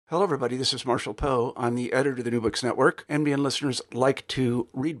Hello, everybody. This is Marshall Poe. I'm the editor of the New Books Network. NBN listeners like to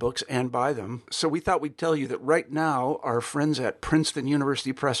read books and buy them. So we thought we'd tell you that right now, our friends at Princeton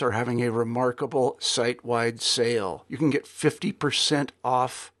University Press are having a remarkable site-wide sale. You can get 50%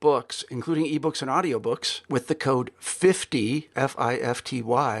 off books, including ebooks and audiobooks, with the code 50,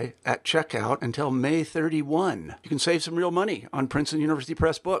 F-I-F-T-Y, at checkout until May 31. You can save some real money on Princeton University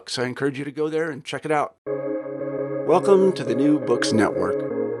Press books. I encourage you to go there and check it out. Welcome to the New Books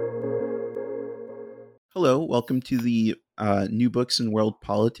Network. Hello, welcome to the New Books and World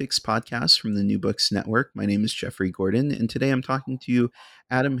Politics podcast from the New Books Network. My name is Jeffrey Gordon, and today I'm talking to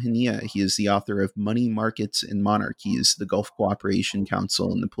Adam Hania. He is the author of Money, Markets, and Monarchies, the Gulf Cooperation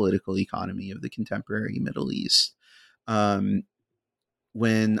Council and the Political Economy of the Contemporary Middle East. When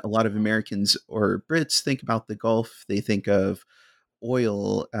a lot of Americans or Brits think about the Gulf, they think of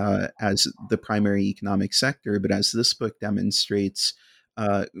oil as the primary economic sector, but as this book demonstrates,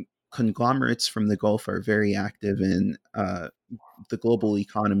 conglomerates from the Gulf are very active in the global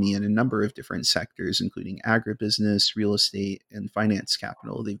economy in a number of different sectors, including agribusiness, real estate, and finance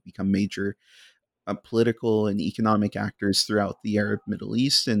capital. They've become major political and economic actors throughout the Arab Middle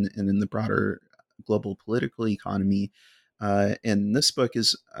East and in the broader global political economy. And this book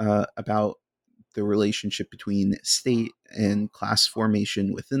is about the relationship between state and class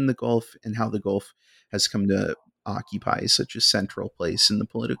formation within the Gulf and how the Gulf has come to occupy such a central place in the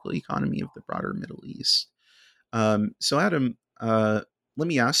political economy of the broader Middle East. So Adam, let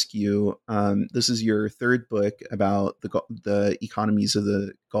me ask you, this is your third book about the economies of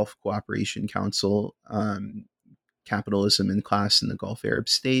the Gulf Cooperation Council, capitalism and class in the Gulf Arab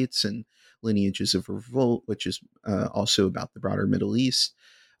states, and lineages of revolt, which is also about the broader Middle East.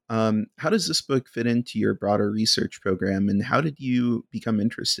 How does this book fit into your broader research program, and how did you become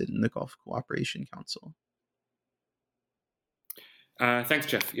interested in the Gulf Cooperation Council? Thanks,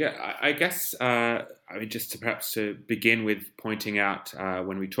 Jeff. Yeah, I guess just perhaps to begin with pointing out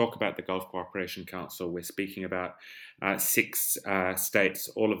when we talk about the Gulf Cooperation Council, we're speaking about six states,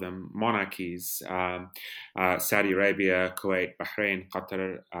 all of them monarchies: Saudi Arabia, Kuwait, Bahrain,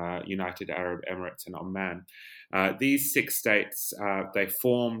 Qatar, United Arab Emirates, and Oman. These six states, they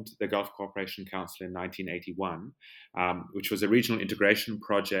formed the Gulf Cooperation Council in 1981, which was a regional integration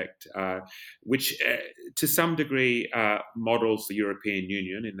project, which to some degree models the European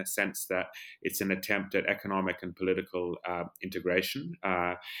Union in the sense that it's an attempt at economic and political integration.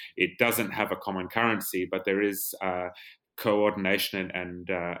 It doesn't have a common currency, but there is coordination and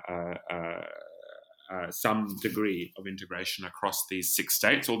some degree of integration across these six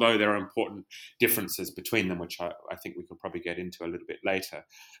states, although there are important differences between them, which I think we could probably get into a little bit later.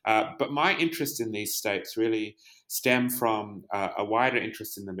 But my interest in these states really stem from a wider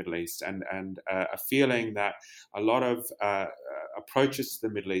interest in the Middle East and a feeling that a lot of approaches to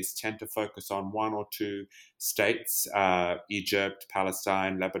the Middle East tend to focus on one or two states, Egypt,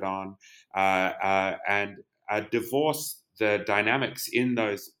 Palestine, Lebanon, and divorce the dynamics in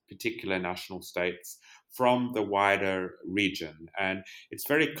those particular national states from the wider region. And it's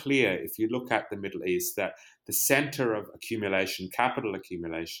very clear if you look at the Middle East that the center of accumulation, capital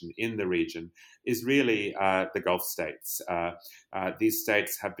accumulation in the region is really the Gulf states. These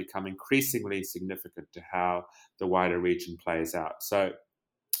states have become increasingly significant to how the wider region plays out. So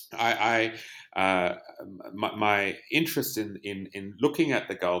my interest in looking at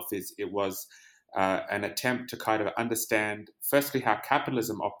the Gulf was an attempt to kind of understand, firstly, how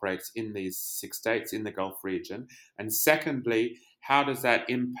capitalism operates in these six states in the Gulf region, and secondly, how does that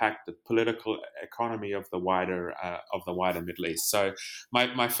impact the political economy of the wider Middle East? So,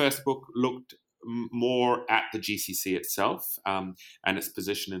 my first book looked more at the GCC itself and its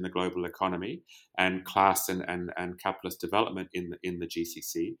position in the global economy and class and capitalist development in the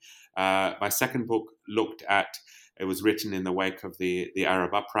GCC. My second book looked at. It was written in the wake of the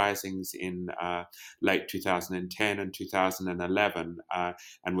Arab uprisings in late 2010 and 2011,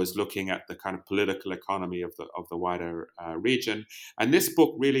 and was looking at the kind of political economy of the wider region. And this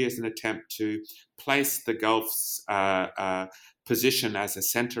book really is an attempt to place the Gulf's position as a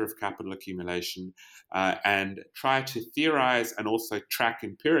center of capital accumulation and try to theorize and also track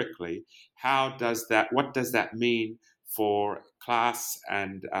empirically what does that mean for class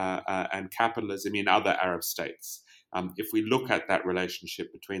and capitalism in other Arab states. If we look at that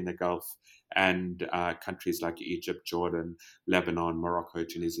relationship between the Gulf and countries like Egypt, Jordan, Lebanon, Morocco,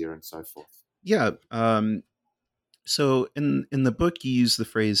 Tunisia, and so forth. Yeah. So in the book, you use the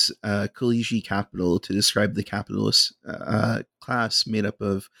phrase Khaliji capital to describe the capitalist class made up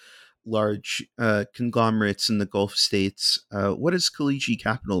of large conglomerates in the Gulf states. What does Khaliji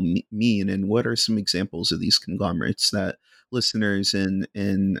capital mean, and what are some examples of these conglomerates that listeners in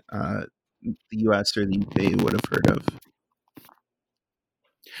the U.S. or the U.K. would have heard of?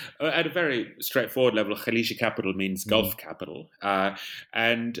 At a very straightforward level, Khaliji capital means Gulf capital.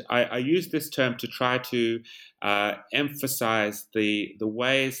 And I use this term to try to emphasize the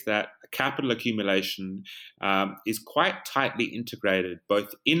ways that capital accumulation is quite tightly integrated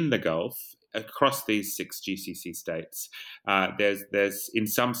both in the Gulf across these 6 GCC states. There's in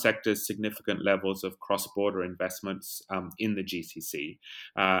some sectors significant levels of cross-border investments in the GCC,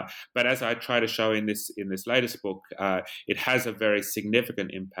 but as I try to show in this latest book, it has a very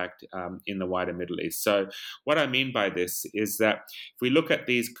significant impact in the wider Middle East. So what I mean by this is that if we look at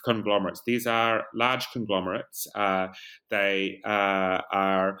these conglomerates, these are large conglomerates. They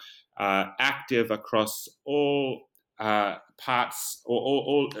are active across all parts or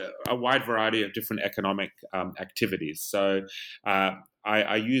all a wide variety of different economic activities. So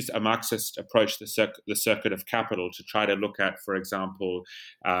I use a Marxist approach, the circuit of capital, to try to look at, for example,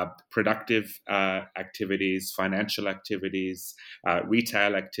 productive activities, financial activities,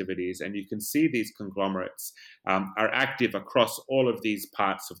 retail activities, and you can see these conglomerates are active across all of these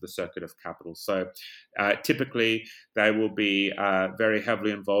parts of the circuit of capital. So typically, they will be very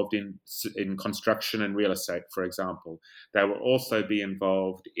heavily involved in construction and real estate, for example. They will also be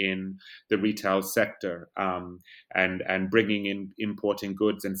involved in the retail sector and bringing in, importing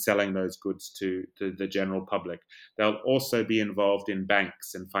goods and selling those goods to the general public. They'll also be involved in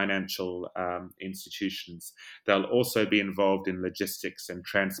banks and financial institutions. They'll also be involved in logistics and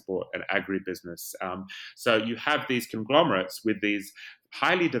transport and agribusiness. So you have these conglomerates with these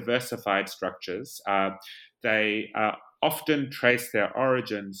highly diversified structures. They often trace their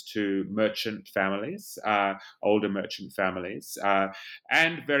origins to merchant families, older merchant families,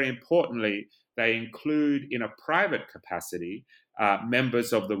 and very importantly, they include in a private capacity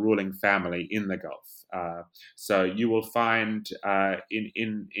members of the ruling family in the Gulf. So you will find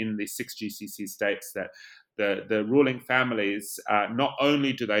in the 6 GCC states that the ruling families, not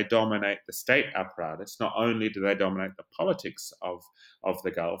only do they dominate the state apparatus, not only do they dominate the politics of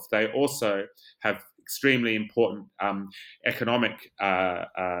the Gulf, they also have extremely important economic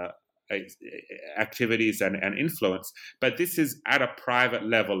activities and influence, but this is at a private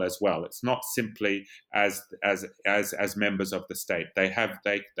level as well. It's not simply as members of the state. They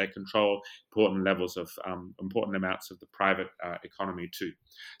control important levels of important amounts of the private economy too.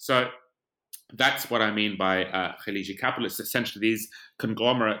 So that's what I mean by Khaliji capitalists. Essentially, these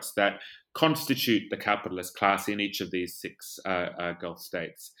conglomerates that constitute the capitalist class in each of these 6 Gulf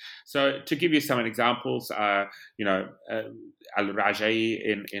states. So, to give you some examples, Al Rajai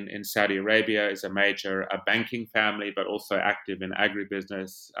in Saudi Arabia is a major banking family, but also active in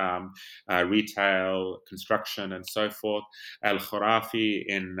agribusiness, retail, construction, and so forth. Al Khurafi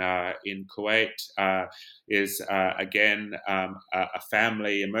in Kuwait is again a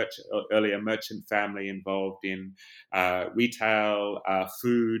family, earlier merchant family involved in retail,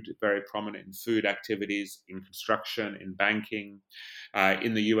 food, very prominent in food activities, in construction, in banking.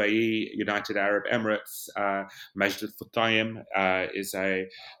 In the UAE, United Arab Emirates, Majd Al Futtaim is a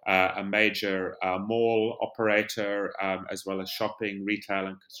major mall operator, as well as shopping, retail,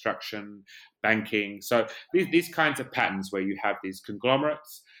 and construction, banking. So these kinds of patterns where you have these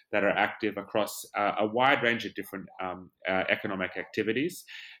conglomerates that are active across a wide range of different economic activities.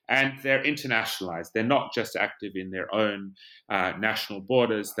 And they're internationalized. They're not just active in their own national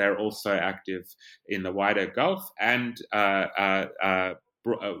borders. They're also active in the wider Gulf and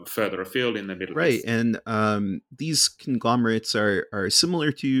further afield in the Middle East. Right. And these conglomerates are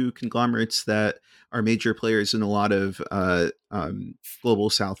similar to conglomerates that are major players in a lot of global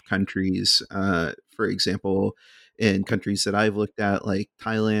South countries. For example, in countries that I've looked at, like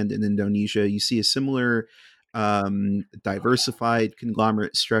Thailand and Indonesia, you see a similar diversified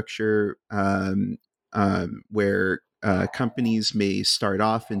conglomerate structure where companies may start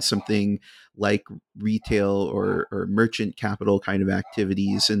off in something like retail or merchant capital kind of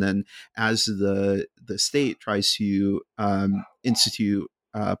activities, and then as the state tries to institute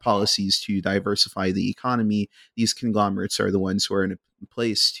policies to diversify the economy, these conglomerates are the ones who are in a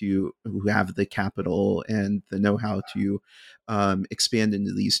place who have the capital and the know-how to expand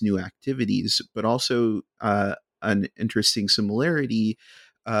into these new activities. But also an interesting similarity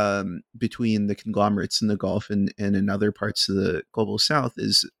between the conglomerates in the Gulf and in other parts of the global South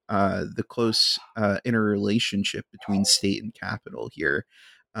is the close interrelationship between state and capital here.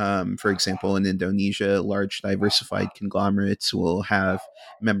 For example, in Indonesia, large diversified conglomerates will have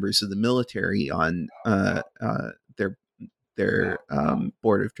members of the military on their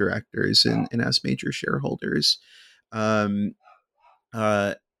board of directors and as major shareholders. Um,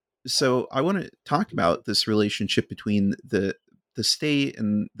 uh, So I want to talk about this relationship between the state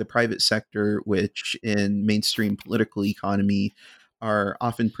and the private sector, which in mainstream political economy are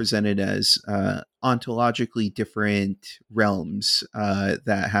often presented as ontologically different realms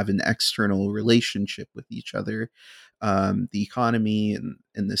that have an external relationship with each other. The economy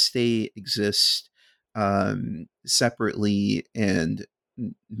and the state exist separately and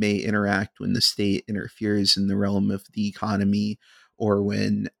may interact when the state interferes in the realm of the economy, or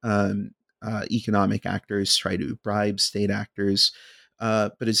when economic actors try to bribe state actors.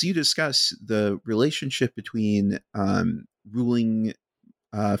 But as you discuss, the relationship between ruling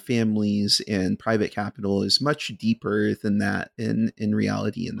families and private capital is much deeper than that in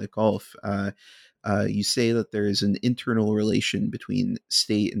reality in the Gulf. You say that there is an internal relation between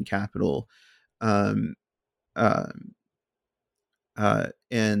state and capital. Um, um,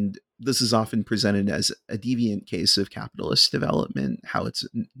 and this is often presented as a deviant case of capitalist development, how it's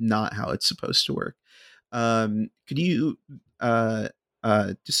not how it's supposed to work. Could you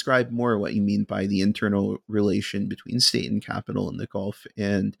describe more what you mean by the internal relation between state and capital in the Gulf,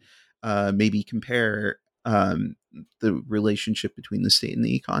 and maybe compare the relationship between the state and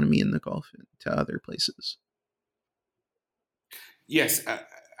the economy in the Gulf to other places? Yes,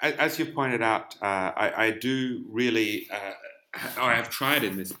 as you pointed out, I do really. I have tried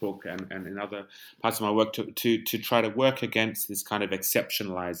in this book and in other parts of my work to try to work against this kind of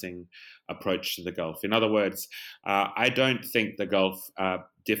exceptionalizing approach to the Gulf. In other words, I don't think the Gulf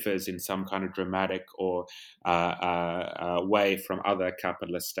differs in some kind of dramatic or way from other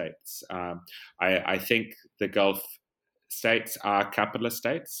capitalist states. I think the Gulf states are capitalist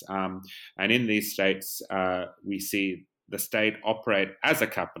states, and in these states, we see the state operate as a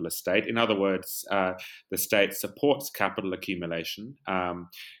capitalist state. In other words, the state supports capital accumulation,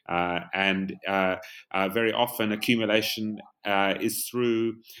 and very often accumulation is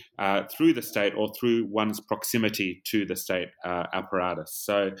through the state or through one's proximity to the state apparatus.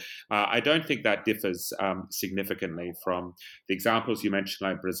 So I don't think that differs significantly from the examples you mentioned,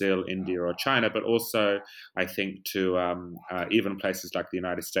 like Brazil, India, or China, but also I think to even places like the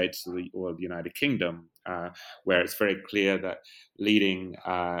United States or the United Kingdom, where it's very clear that leading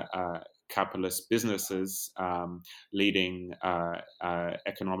capitalist businesses, leading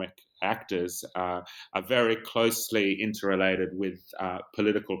economic actors are very closely interrelated with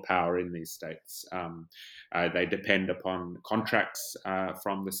political power in these states. They depend upon contracts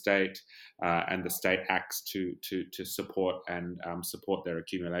from the state, and the state acts to support and support their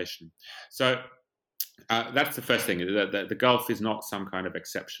accumulation. So that's the first thing. The Gulf is not some kind of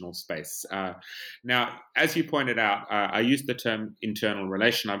exceptional space. Now, as you pointed out, I used the term internal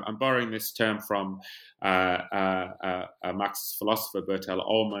relation. I'm borrowing this term from a Marxist philosopher, Bertel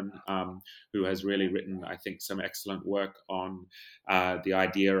Ollman, who has really written, I think, some excellent work on the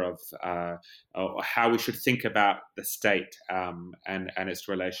idea of how we should think about the state and its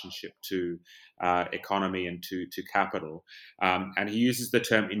relationship to economy and to capital. And he uses the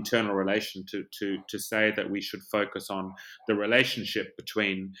term internal relation to say that we should focus on the relationship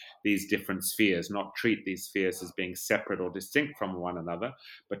between these different spheres, not treat these spheres as being separate or distinct from one another,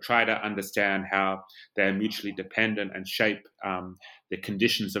 but try to understand how they're mutually dependent and shape the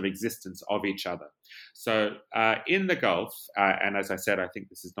conditions of existence of each other. So in the Gulf, and as I said, I think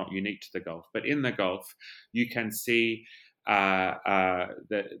this is not unique to the Gulf, but in the Gulf, you can see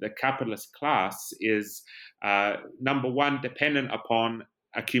the capitalist class is number one, dependent upon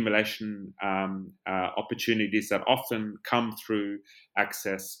accumulation opportunities that often come through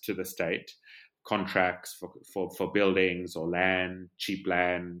access to the state, contracts for buildings or land, cheap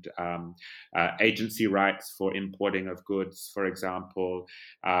land, agency rights for importing of goods, for example,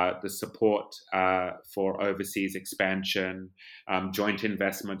 the support for overseas expansion, joint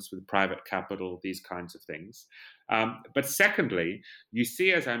investments with private capital, these kinds of things. But secondly, you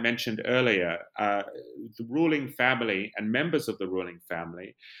see, as I mentioned earlier, the ruling family and members of the ruling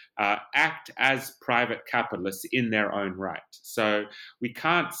family act as private capitalists in their own right. So we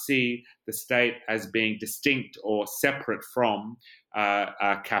can't see the state as being distinct or separate from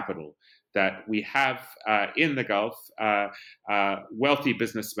capital. That we have in the Gulf wealthy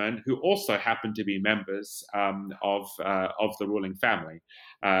businessmen who also happen to be members of the ruling family.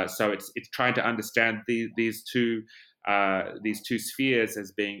 So it's trying to understand these two spheres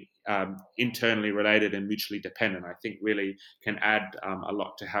as being internally related and mutually dependent. I think really can add a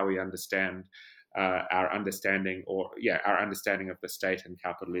lot to how we understand our understanding of the state and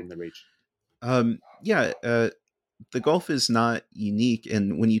capital in the region. Yeah, the Gulf is not unique,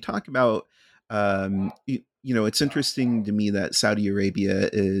 and when you talk about It's interesting to me that Saudi Arabia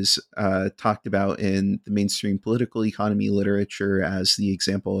is talked about in the mainstream political economy literature as the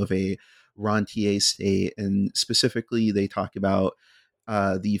example of a rentier state, and specifically they talk about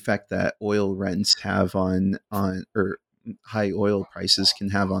the effect that oil rents have on or high oil prices can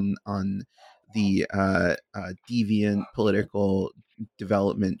have on the deviant political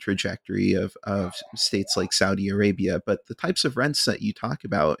development trajectory of states like Saudi Arabia. But the types of rents that you talk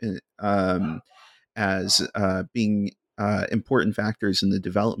about as being important factors in the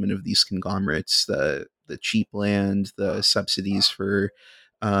development of these conglomerates, the cheap land, the subsidies for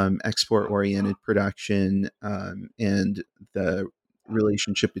export-oriented production, and the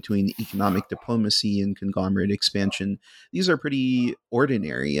relationship between economic diplomacy and conglomerate expansion. These are pretty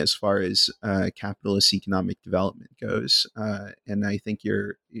ordinary as far as capitalist economic development goes, and I think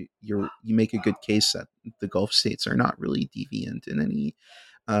you make a good case that the Gulf states are not really deviant in any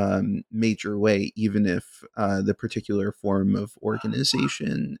major way, even if the particular form of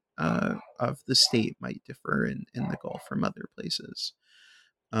organization of the state might differ in the Gulf from other places.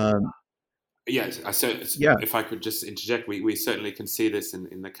 Um, Yes, yeah, if I could just interject, we certainly can see this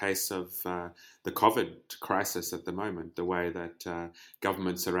in the case of the COVID crisis at the moment, the way that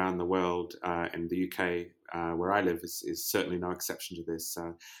governments around the world, and the UK, where I live, is certainly no exception to this,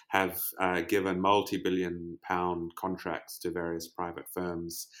 have given multi-billion pound contracts to various private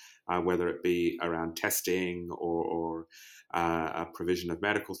firms, whether it be around testing or a provision of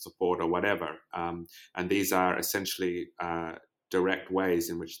medical support or whatever. And these are essentially direct ways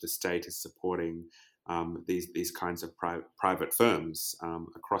in which the state is supporting these kinds of private firms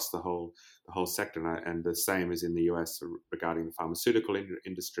across the whole sector, and the same is in the US regarding the pharmaceutical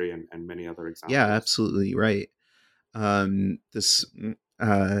industry and many other yeah, examples. absolutely right. This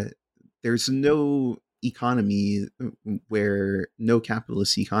uh, There's no economy where no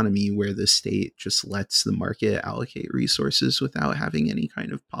capitalist economy where the state just lets the market allocate resources without having any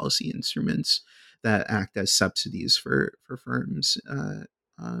kind of policy instruments that act as subsidies for firms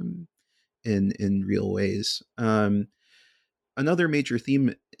in real ways. Another major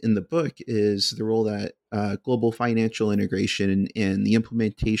theme in the book is the role that global financial integration and the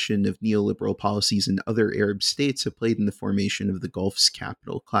implementation of neoliberal policies in other Arab states have played in the formation of the Gulf's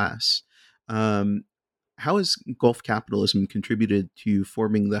capital class. Um, how has Gulf capitalism contributed to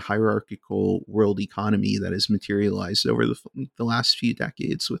forming the hierarchical world economy that has materialized over the last few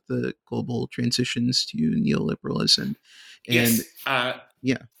decades with the global transitions to neoliberalism? And Yes.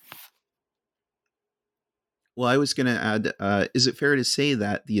 yeah, well, I was going to add, is it fair to say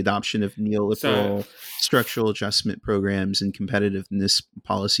that the adoption of So neoliberal structural adjustment programs and competitiveness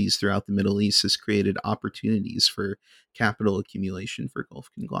policies throughout the Middle East has created opportunities for capital accumulation for Gulf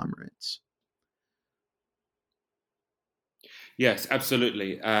conglomerates? Yes,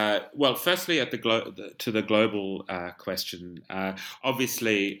 absolutely. Well, firstly, to the global question,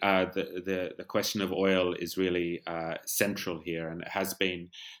 obviously the question of oil is really central here, and it has been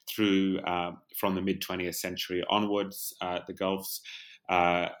through from the mid 20th century onwards. The Gulf's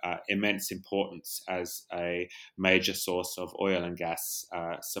immense importance as a major source of oil and gas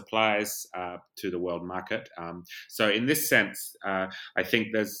supplies to the world market. So, in this sense, I think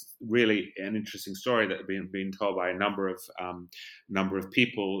there's really an interesting story that has been told by a number of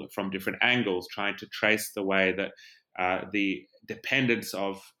people from different angles, trying to trace the way that the dependence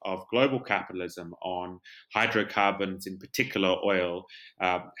of global capitalism on hydrocarbons, in particular oil,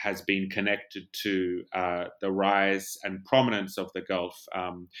 has been connected to the rise and prominence of the Gulf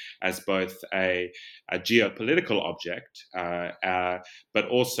as both a geopolitical object, but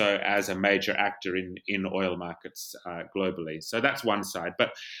also as a major actor in oil markets globally. So that's one side.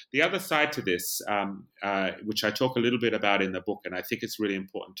 But the other side to this, which I talk a little bit about in the book, and I think it's really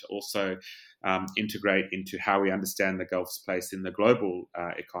important to also integrate into how we understand the Gulf's place in the global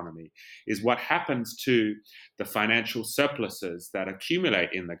economy, is what happens to the financial surpluses that accumulate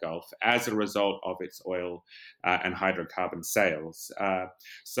in the Gulf as a result of its oil and hydrocarbon sales.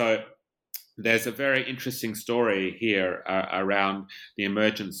 So there's a very interesting story here around the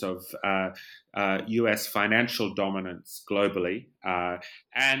emergence of US financial dominance globally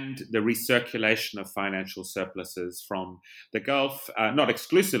and the recirculation of financial surpluses from the Gulf, not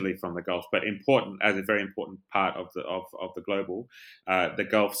exclusively from the Gulf, but important as a very important part of the global, the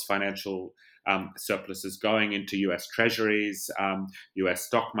Gulf's financial surpluses going into US treasuries, US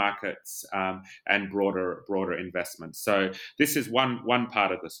stock markets, and broader investments. So this is one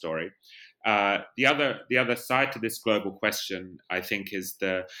part of the story. The other side to this global question, I think, is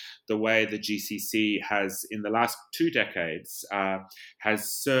the way the GCC has, in the last 2 decades,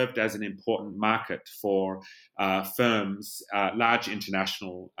 has served as an important market for firms, large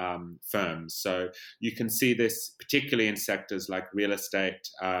international firms. So you can see this particularly in sectors like real estate,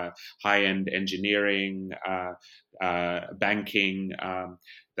 high-end engineering, banking,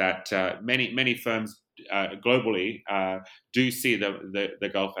 that many firms globally do see the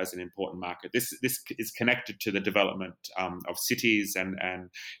Gulf as an important market. This is connected to the development of cities and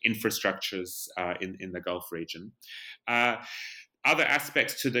infrastructures in the Gulf region. Other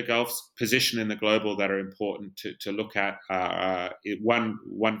aspects to the Gulf's position in the global that are important to look at.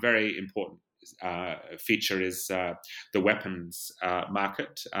 One very important feature is the weapons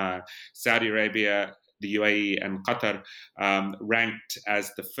market. Saudi Arabia, the UAE, and Qatar ranked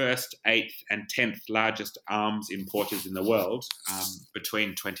as the first, 8th, and 10th largest arms importers in the world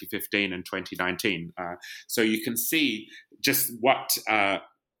between 2015 and 2019. So you can see just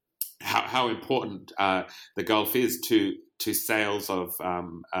how important the Gulf is to sales of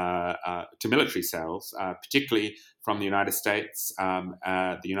to military sales, particularly from the United States,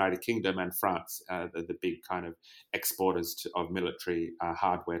 the United Kingdom, and France, the big kind of exporters of military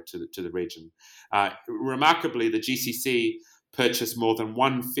hardware to the region. Remarkably, the GCC purchased more than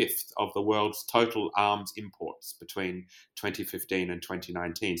 1/5 of the world's total arms imports between 2015 and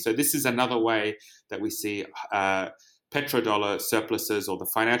 2019. So this is another way that we see petrodollar surpluses, or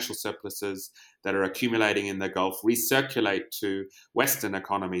the financial surpluses that are accumulating in the Gulf, recirculate to Western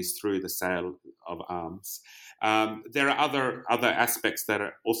economies through the sale of arms. There are other aspects that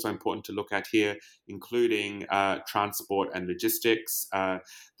are also important to look at here, including transport and logistics.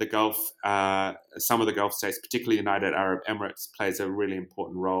 The Gulf, some of the Gulf states, particularly the United Arab Emirates, plays a really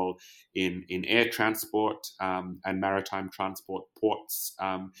important role in air transport and maritime transport, ports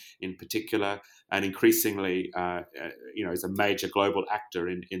in particular, and increasingly, is a major global actor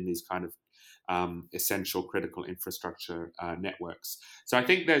in these kind of essential critical infrastructure networks. So I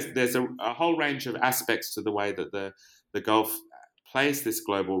think there's a whole range of aspects to the way that the Gulf plays this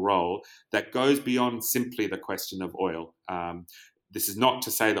global role that goes beyond simply the question of oil. This is not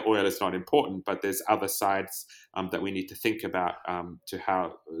to say that oil is not important, but there's other sides that we need to think about to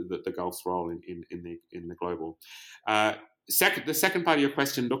how the Gulf's role in the global. The second part of your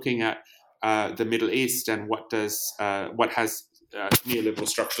question, looking at the Middle East and what has neoliberal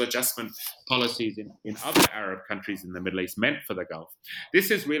structural adjustment policies in other Arab countries in the Middle East meant for the Gulf. This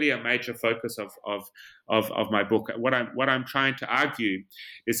is really a major focus of my book. What I'm trying to argue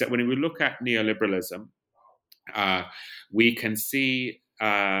is that when we look at neoliberalism, we can see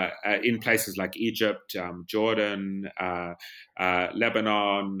in places like Egypt, Jordan,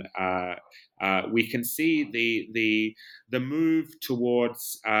 Lebanon, we can see the move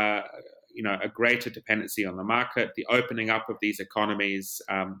towards a greater dependency on the market, the opening up of these economies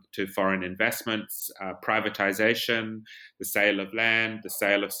to foreign investments, privatization, the sale of land, the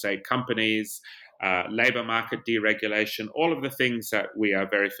sale of state companies, labor market deregulation, all of the things that we are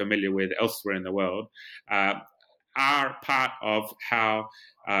very familiar with elsewhere in the world are part of how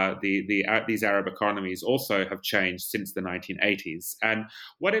these Arab economies also have changed since the 1980s. And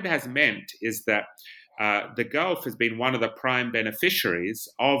what it has meant is that the Gulf has been one of the prime beneficiaries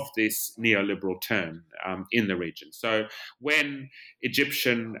of this neoliberal turn in the region. So when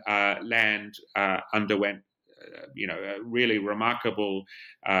Egyptian land underwent a really remarkable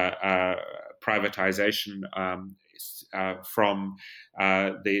privatization from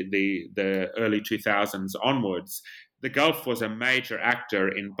the early 2000s onwards, the Gulf was a major actor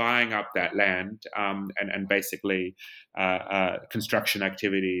in buying up that land and basically construction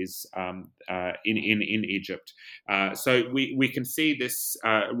activities in Egypt. So we can see this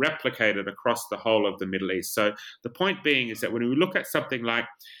replicated across the whole of the Middle East. So the point being is that when we look at something like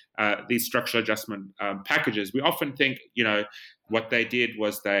these structural adjustment packages, we often think, what they did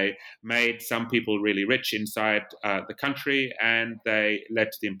was they made some people really rich inside the country, and they led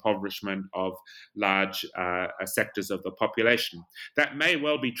to the impoverishment of large sectors of the population. That may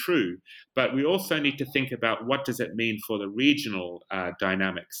well be true, but we also need to think about what does it mean for the regional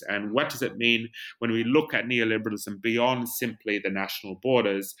dynamics, and what does it mean when we look at neoliberalism beyond simply the national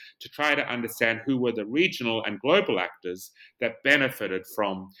borders, to try to understand who were the regional and global actors that benefited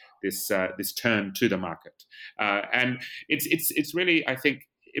from this turn to the market. And it's really, I think,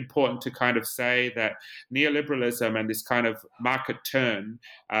 important to kind of say that neoliberalism and this kind of market turn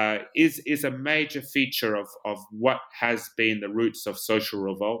is a major feature of what has been the roots of social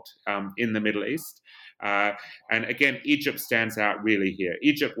revolt in the Middle East. And again, Egypt stands out really here.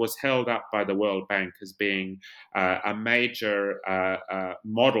 Egypt was held up by the World Bank as being a major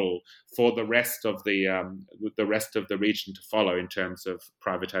model for the rest of the region to follow in terms of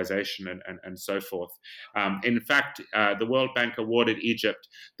privatization and so forth. In fact, the World Bank awarded Egypt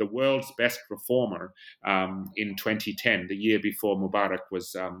the world's best reformer in 2010, the year before Mubarak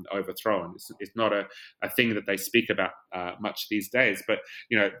was overthrown. It's not a thing that they speak about much these days, but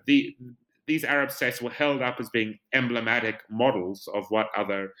these Arab states were held up as being emblematic models of what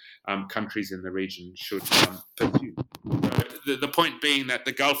other countries in the region should pursue. So the point being that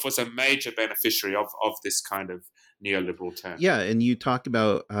the Gulf was a major beneficiary of this kind of neoliberal turn. Yeah, and you talk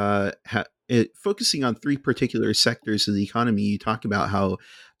about focusing on three particular sectors of the economy. You talk about how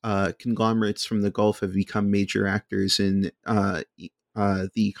conglomerates from the Gulf have become major actors in the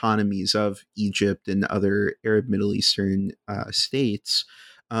economies of Egypt and other Arab Middle Eastern states.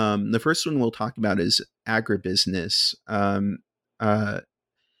 The first one we'll talk about is agribusiness.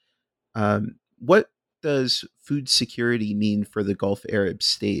 What does food security mean for the Gulf Arab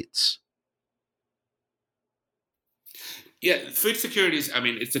states? Yeah, food security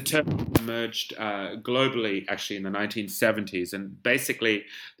it's a term that emerged globally actually in the 1970s. And basically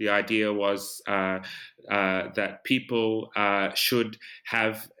the idea was that people should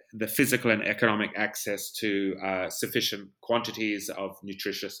have the physical and economic access to sufficient quantities of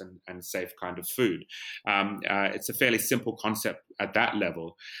nutritious and safe kind of food. It's a fairly simple concept at that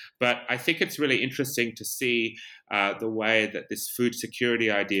level. But I think it's really interesting to see the way that this food security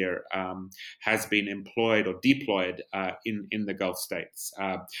idea has been employed or deployed in the Gulf states,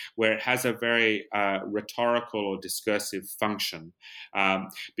 where it has a very rhetorical or discursive function.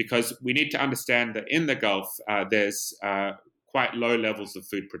 Because we need to understand that in the Gulf, there's quite low levels of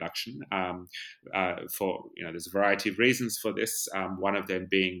food production. There's a variety of reasons for this. One of them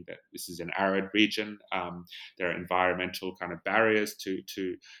being that this is an arid region. There are environmental kind of barriers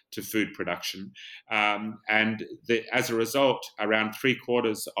to food production, and as a result, around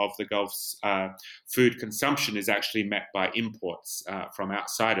 3/4 of the Gulf's food consumption is actually met by imports from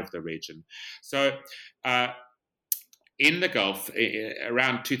outside of the region. So. In the Gulf,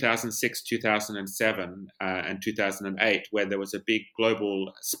 around 2006, 2007, and 2008, where there was a big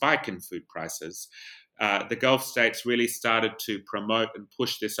global spike in food prices, the Gulf states really started to promote and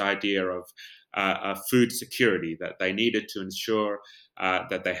push this idea of food security, that they needed to ensure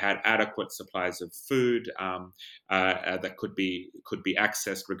that they had adequate supplies of food that could be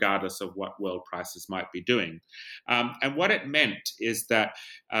accessed regardless of what world prices might be doing. And what it meant is that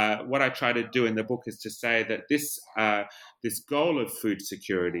what I try to do in the book is to say that this goal of food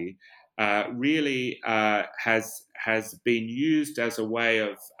security really has been used as a way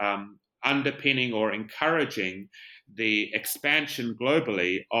of underpinning or encouraging the expansion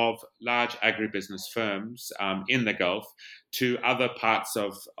globally of large agribusiness firms in the Gulf to other parts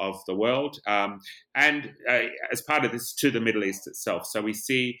of the world, and as part of this, to the Middle East itself. So we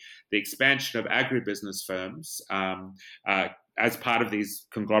see the expansion of agribusiness firms as part of these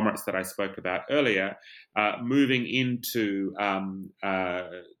conglomerates that I spoke about earlier, moving into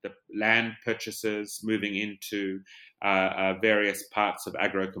the land purchases, moving into various parts of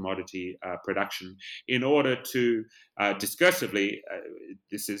agro-commodity production in order to discursively,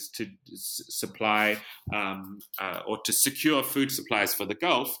 this is to supply or to secure food supplies for the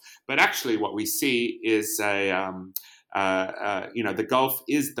Gulf. But actually what we see is the Gulf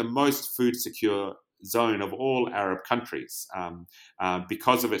is the most food secure zone of all Arab countries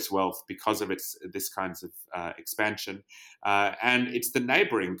because of its wealth, because of this kinds of expansion. And it's the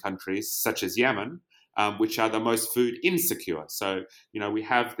neighboring countries such as Yemen, which are the most food insecure. So, we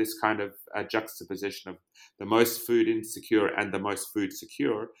have this kind of juxtaposition of the most food insecure and the most food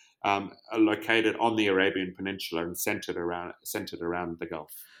secure located on the Arabian Peninsula and centered around the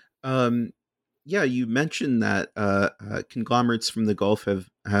Gulf. Yeah, you mentioned that conglomerates from the Gulf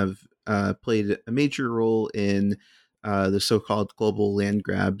have played a major role in the so-called global land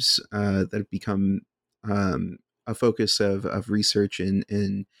grabs that have become a focus of research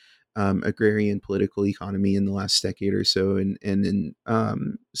in agrarian political economy in the last decade or so, and in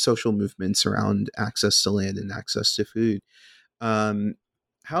social movements around access to land and access to food.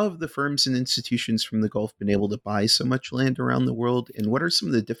 How have the firms and institutions from the Gulf been able to buy so much land around the world? And what are some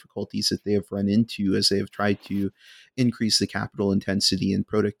of the difficulties that they have run into as they have tried to increase the capital intensity and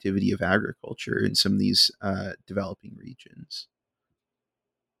productivity of agriculture in some of these developing regions?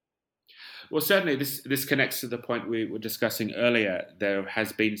 Well, certainly this connects to the point we were discussing earlier. There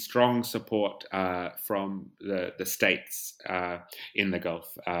has been strong support from the states in the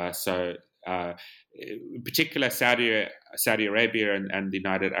Gulf. So in particular, Saudi Arabia and the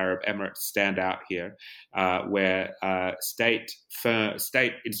United Arab Emirates stand out here, where state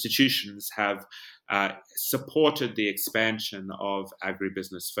institutions have supported the expansion of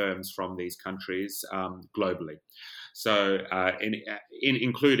agribusiness firms from these countries globally. So,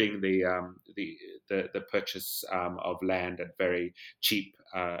 including the purchase of land at very cheap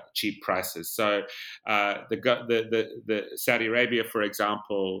prices. So, the Saudi Arabia, for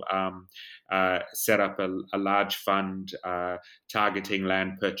example, set up a large fund targeting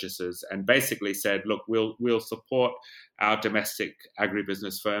land purchases, and basically said, "Look, we'll support our domestic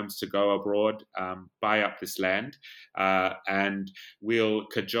agribusiness firms to go abroad, buy up this land, and we'll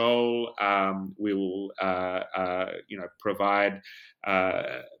cajole, we will, provide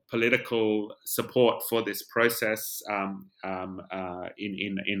political support for this process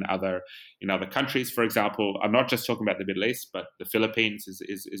in other countries. For example, I'm not just talking about the Middle East, but the Philippines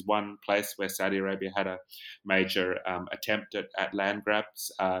is one place where Saudi Arabia had a major attempt at land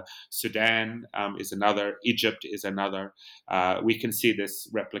grabs. Sudan is another. Egypt is another. We can see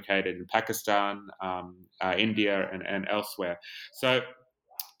this replicated in Pakistan, India, and elsewhere. So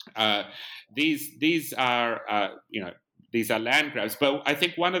these are these are land grabs. But I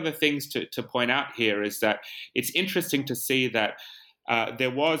think one of the things to point out here is that it's interesting to see that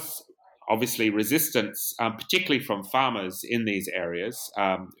there was obviously resistance, particularly from farmers in these areas,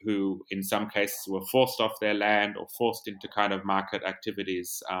 who in some cases were forced off their land or forced into kind of market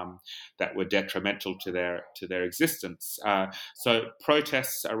activities that were detrimental to their existence. So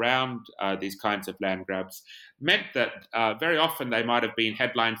protests around these kinds of land grabs meant that very often they might have been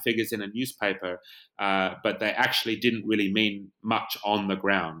headline figures in a newspaper, but they actually didn't really mean much on the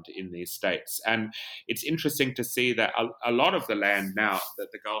ground in these states. And it's interesting to see that a lot of the land now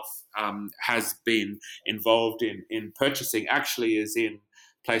that the Gulf has been involved in purchasing actually is in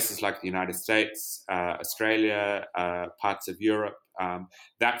places like the United States, Australia, parts of Europe.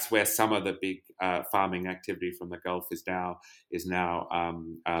 That's where some of the big farming activity from the Gulf is now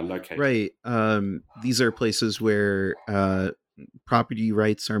located. Right. These are places where property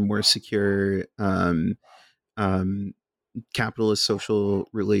rights are more secure. Capitalist social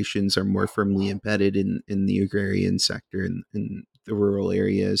relations are more firmly embedded in the agrarian sector in the rural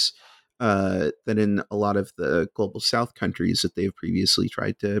areas than in a lot of the global South countries that they've previously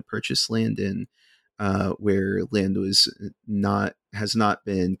tried to purchase land in, where land has not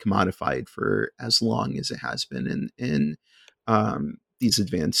been commodified for as long as it has been in these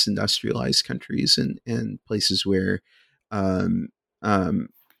advanced industrialized countries and places where um, um,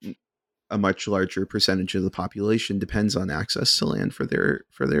 a much larger percentage of the population depends on access to land for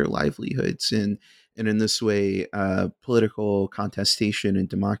their livelihoods, and in this way, political contestation and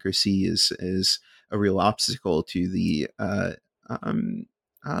democracy is a real obstacle to the um,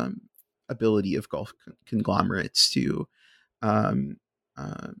 um, ability of Gulf conglomerates to um,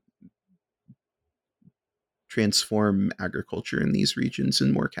 uh, transform agriculture in these regions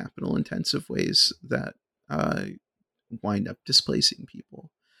in more capital intensive ways that wind up displacing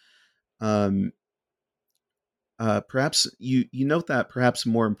people. Um, Perhaps you note that perhaps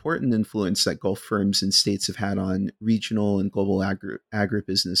more important influence that Gulf firms and states have had on regional and global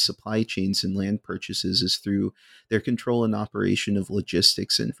agribusiness supply chains and land purchases is through their control and operation of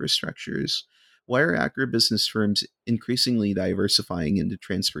logistics infrastructures. Why are agribusiness firms increasingly diversifying into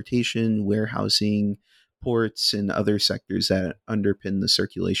transportation, warehousing, ports, and other sectors that underpin the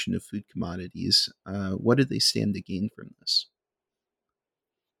circulation of food commodities? What do they stand to gain from this?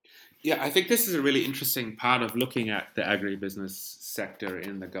 Yeah, I think this is a really interesting part of looking at the agribusiness sector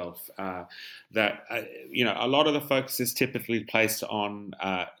in the Gulf. That a lot of the focus is typically placed on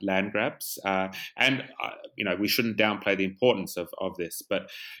land grabs, and we shouldn't downplay the importance of this.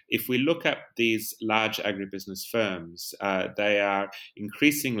 But if we look at these large agribusiness firms, they are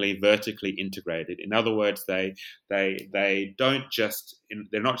increasingly vertically integrated. In other words, they're not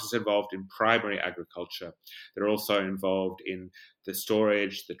just involved in primary agriculture; they're also involved in the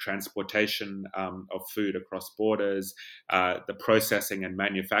storage, the transportation of food across borders, the processing and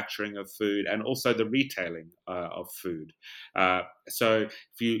manufacturing of food, and also the retailing of food. So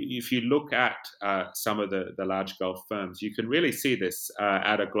if you look at some of the large Gulf firms, you can really see this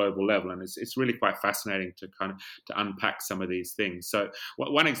at a global level, and it's really quite fascinating to unpack some of these things. So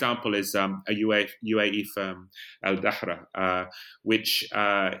one example is a UAE firm, Al Dahra, which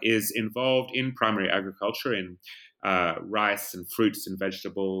is involved in primary agriculture in rice and fruits and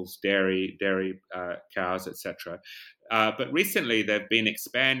vegetables, dairy cows, etc. But recently, they've been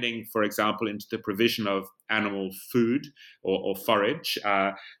expanding, for example, into the provision of animal food or forage,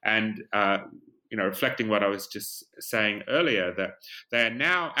 and reflecting what I was just saying earlier, that they are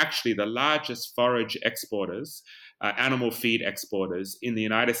now actually the largest forage exporters, animal feed exporters in the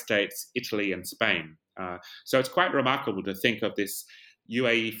United States, Italy, and Spain. So it's quite remarkable to think of this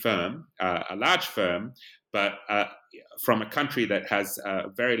UAE firm, a large firm, but from a country that has a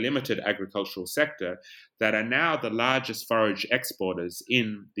very limited agricultural sector, that are now the largest forage exporters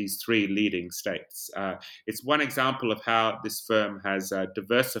in these three leading states. It's one example of how this firm has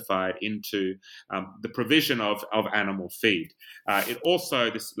diversified into the provision of animal feed.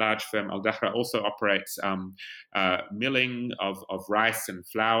 This large firm, Al Dahra, also operates milling of rice and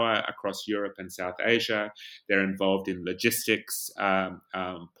flour across Europe and South Asia. They're involved in logistics,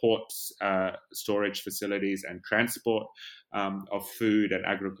 ports, storage facilities, and transport of food and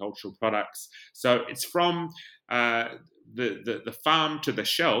agricultural products. So it's from the farm to the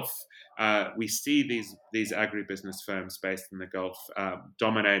shelf. We see these agribusiness firms based in the Gulf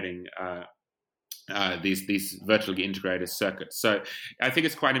dominating these vertically integrated circuits. So I think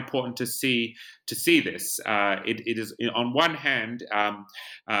it's quite important to see this. It is, on one hand,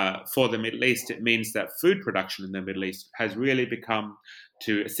 for the Middle East, it means that food production in the Middle East has really become,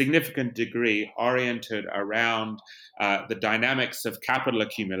 to a significant degree, oriented around the dynamics of capital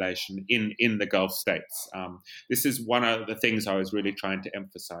accumulation in the Gulf states. This is one of the things I was really trying to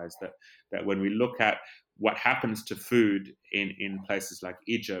emphasize, that when we look at what happens to food in places like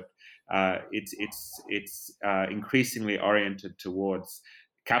Egypt, it's increasingly oriented towards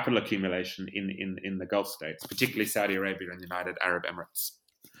capital accumulation in the Gulf states, particularly Saudi Arabia and the United Arab Emirates.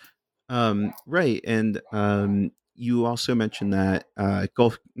 Right, and you also mentioned that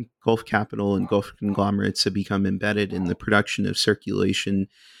Gulf capital and Gulf conglomerates have become embedded in the production of circulation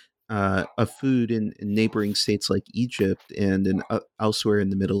of food in neighboring states like Egypt and elsewhere in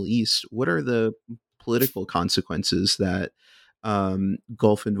the Middle East. What are the political consequences that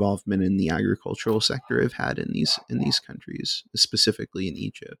Gulf involvement in the agricultural sector have had in these countries, specifically in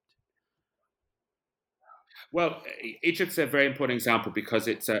Egypt? Well, Egypt's a very important example because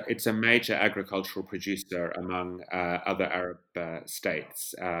it's a major agricultural producer among other Arab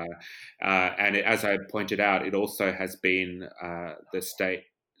states, and as I pointed out, it also has been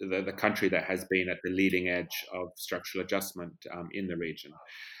the country that has been at the leading edge of structural adjustment in the region.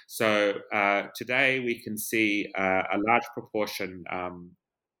 So today we can see a large proportion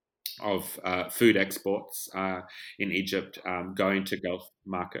of food exports in Egypt going to Gulf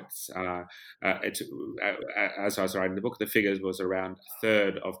markets. As I was writing the book, the figures was around a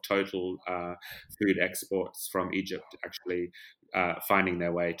third of total food exports from Egypt actually finding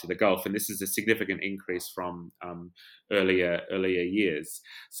their way to the Gulf, and this is a significant increase from earlier years.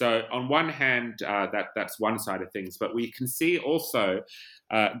 So on one hand, that's one side of things, but we can see also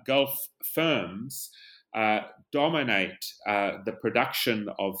Gulf firms dominate the production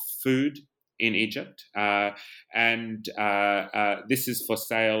of food in Egypt, and this is for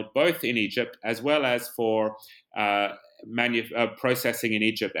sale both in Egypt as well as for processing in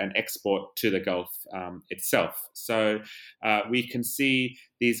Egypt and export to the Gulf itself. So we can see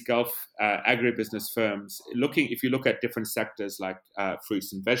these Gulf agribusiness firms if you look at different sectors like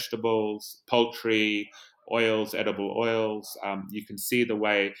fruits and vegetables, poultry, oils, edible oils, you can see the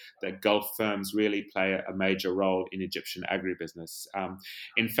way that Gulf firms really play a major role in Egyptian agribusiness.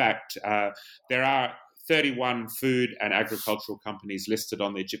 In fact, there are 31 food and agricultural companies listed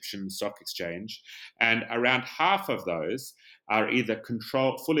on the Egyptian Stock Exchange, and around half of those are either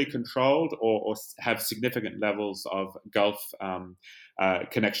fully controlled or have significant levels of Gulf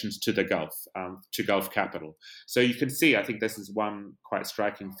connections to the Gulf, to Gulf capital. So you can see, I think this is one quite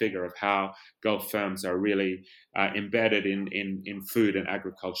striking figure of how Gulf firms are really embedded in food and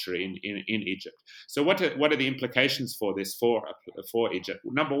agriculture in Egypt. So what are the implications for this for Egypt?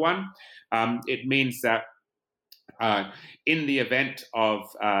 Number one, it means that in the event of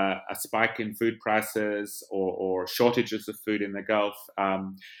a spike in food prices or shortages of food in the Gulf,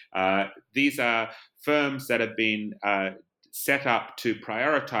 these are firms that have been set up to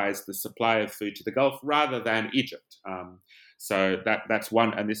prioritize the supply of food to the Gulf rather than Egypt. So that's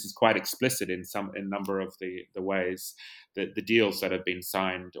one, and this is quite explicit in a number of the ways that the deals that have been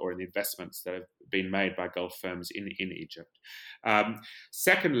signed or in the investments that have been made by Gulf firms in Egypt.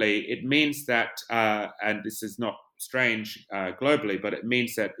 Secondly, it means that, and this is not strange globally, but it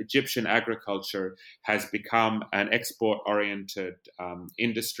means that Egyptian agriculture has become an export-oriented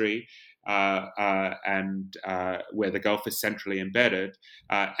industry, and where the Gulf is centrally embedded,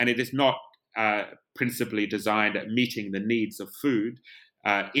 and it is not principally designed at meeting the needs of food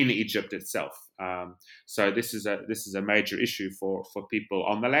in Egypt itself. So this is a major issue for people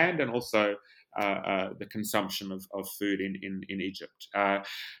on the land and also the consumption of food in Egypt.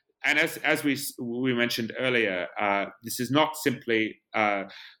 And as we mentioned earlier, this is not simply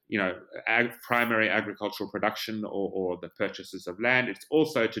primary agricultural production or the purchases of land. It's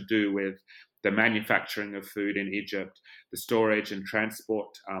also to do with the manufacturing of food in Egypt, the storage and transport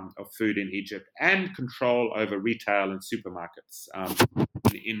of food in Egypt, and control over retail and supermarkets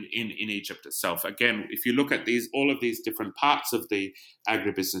in Egypt itself. Again, if you look at all of these different parts of the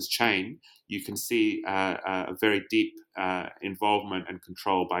agribusiness chain, you can see a very deep involvement and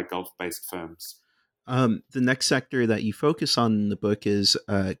control by Gulf-based firms. The next sector that you focus on in the book is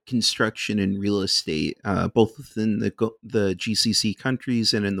construction and real estate, both within the GCC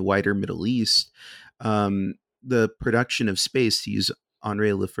countries and in the wider Middle East. The production of space, to use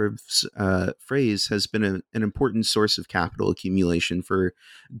Henri Lefebvre's phrase, has been an important source of capital accumulation for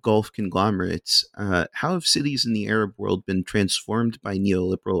Gulf conglomerates. How have cities in the Arab world been transformed by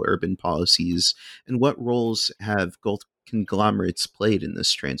neoliberal urban policies, and what roles have Gulf conglomerates played in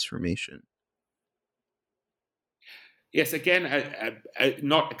this transformation? Yes, again,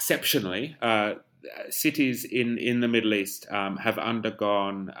 not exceptionally, cities in the Middle East have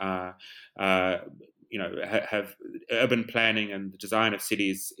undergone, have urban planning and the design of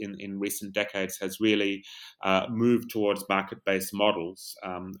cities in recent decades has really moved towards market-based models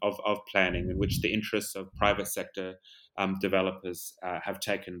of planning in which the interests of private sector developers have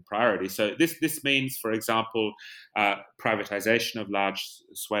taken priority. So this means, for example, privatization of large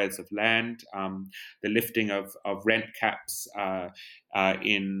swathes of land, the lifting of rent caps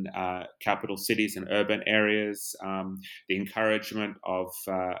in capital cities and urban areas, the encouragement of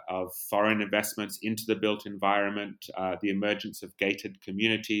foreign investments into the built environment, the emergence of gated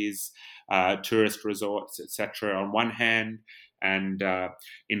communities, tourist resorts, etc. on one hand, and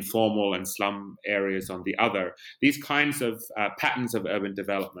informal and slum areas on the other. These kinds of patterns of urban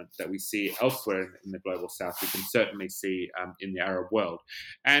development that we see elsewhere in the global south, we can certainly see in the Arab world.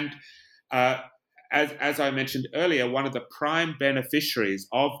 And as I mentioned earlier, one of the prime beneficiaries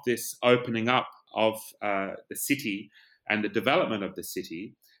of this opening up of the city and the development of the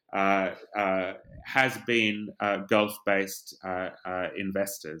city has been Gulf-based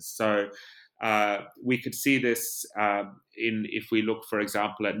investors. So we could see this if we look, for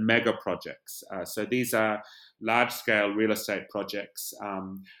example, at mega projects. So these are large-scale real estate projects.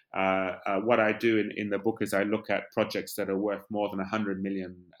 What I do in the book is I look at projects that are worth more than $100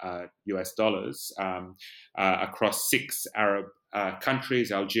 million US dollars across 6 Arab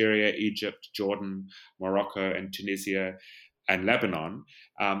countries: Algeria, Egypt, Jordan, Morocco, and Tunisia, and Lebanon.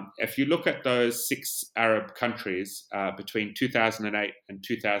 If you look at those 6 Arab countries between 2008 and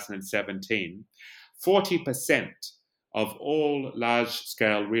 2017, 40% of all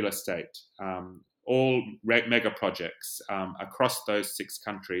large-scale real estate, all mega projects across those 6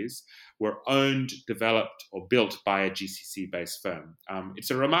 countries were owned, developed, or built by a GCC-based firm.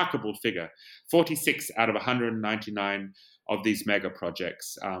 It's a remarkable figure. 46 out of 199 of these mega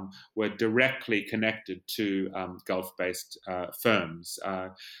projects were directly connected to Gulf-based firms.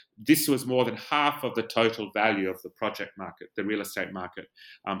 This was more than half of the total value of the project market, the real estate market,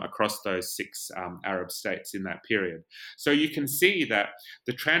 across those 6 Arab states in that period. So you can see that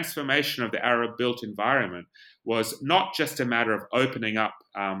the transformation of the Arab built environment was not just a matter of opening up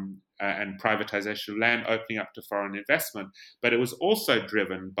and privatization of land, opening up to foreign investment, but it was also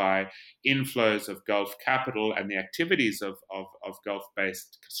driven by inflows of Gulf capital and the activities of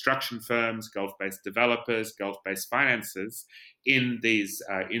Gulf-based construction firms, Gulf-based developers, Gulf-based financiers in these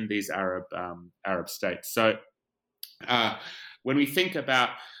Arab states. So when we think about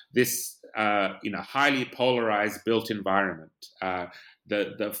this highly polarized built environment,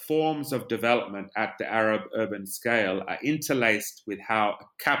 the forms of development at the Arab urban scale are interlaced with how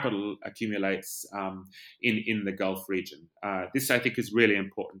capital accumulates in the Gulf region. This, I think, is really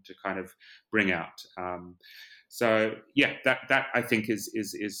important to kind of bring out. So, yeah, that I think is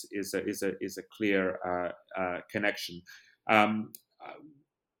a clear connection.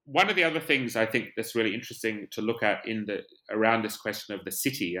 One of the other things I think that's really interesting to look at around this question of the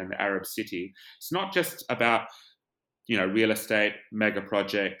city and the Arab city, it's not just about real estate, mega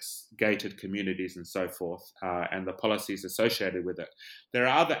projects, gated communities, and so forth, and the policies associated with it. There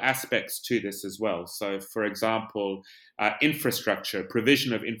are other aspects to this as well. So, for example, infrastructure,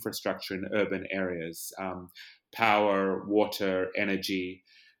 provision of infrastructure in urban areas, power, water, energy.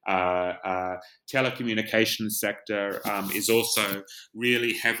 Telecommunications sector is also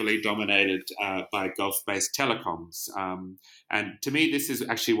really heavily dominated by Gulf-based telecoms, and to me, this is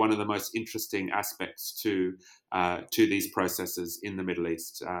actually one of the most interesting aspects to these processes in the Middle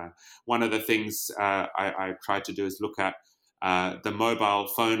East. One of the things I tried to do is look at the mobile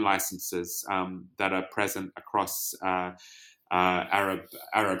phone licenses that are present across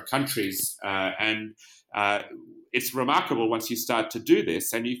Arab countries, and it's remarkable once you start to do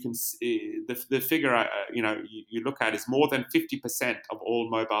this, and you can see the figure you look at is more than 50% of all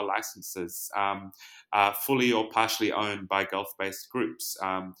mobile licenses are fully or partially owned by Gulf-based groups.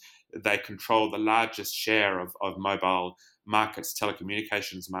 They control the largest share of mobile markets,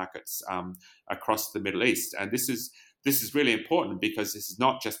 telecommunications markets across the Middle East, and this is really important because this is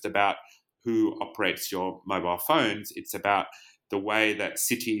not just about who operates your mobile phones. It's about the way that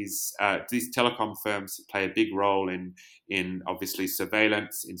cities, these telecom firms play a big role in obviously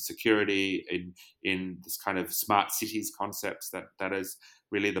surveillance, in security, in this kind of smart cities concepts that is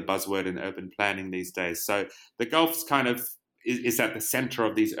really the buzzword in urban planning these days. So the Gulf's kind of is at the center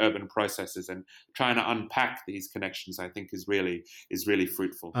of these urban processes, and trying to unpack these connections, I think, is really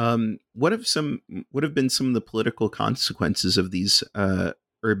fruitful. What have been some of the political consequences of these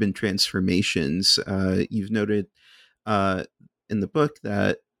urban transformations? You've noted in the book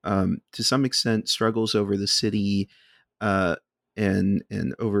that to some extent struggles over the city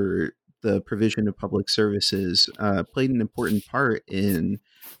and over the provision of public services played an important part in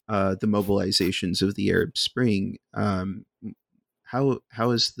the mobilizations of the Arab Spring. How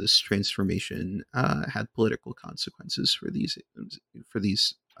has this transformation had political consequences for these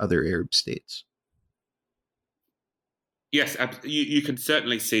other Arab states? Yes, you can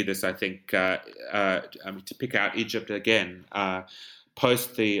certainly see this. I think to pick out Egypt again,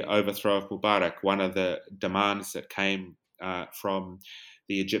 post the overthrow of Mubarak, one of the demands that came from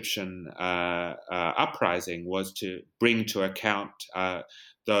the Egyptian uprising was to bring to account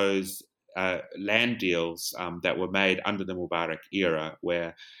those land deals that were made under the Mubarak era,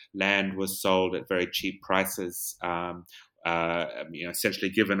 where land was sold at very cheap prices. Essentially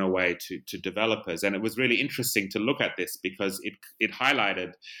given away to developers. And it was really interesting to look at this because it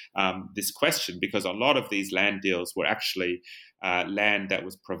highlighted this question, because a lot of these land deals were actually land that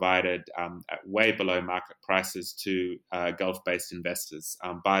was provided at way below market prices to Gulf-based investors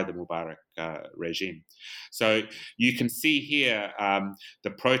by the Mubarak regime. So you can see here the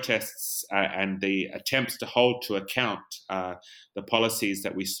protests and the attempts to hold to account the policies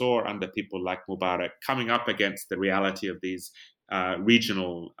that we saw under people like Mubarak coming up against the reality of these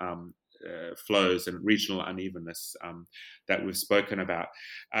regional flows and regional unevenness that we've spoken about.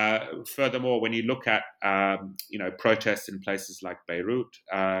 Furthermore, when you look at protests in places like Beirut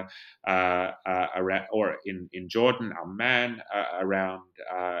or in Jordan, Amman, around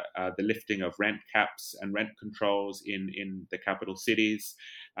the lifting of rent caps and rent controls in the capital cities,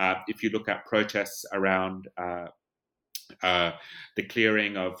 if you look at protests around the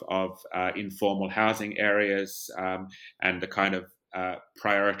clearing of informal housing areas and the kind of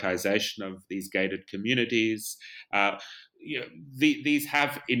prioritization of these gated communities. These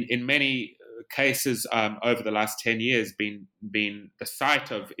have, in many cases over the last 10 years, been the site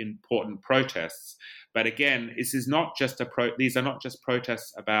of important protests. But again, these are not just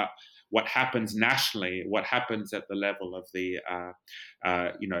protests about what happens nationally, what happens at the level of the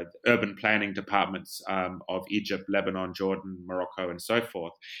urban planning departments of Egypt, Lebanon, Jordan, Morocco, and so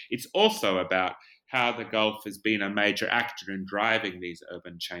forth. It's also about how the Gulf has been a major actor in driving these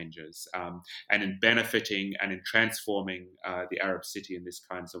urban changes and in benefiting and in transforming the Arab city in these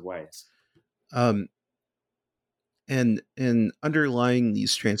kinds of ways. And underlying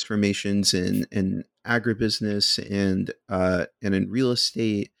these transformations in agribusiness and in real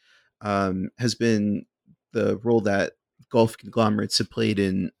estate has been the role that Gulf conglomerates have played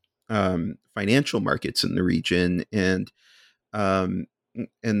in financial markets in the region, and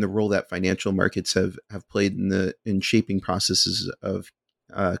the role that financial markets have played in shaping processes of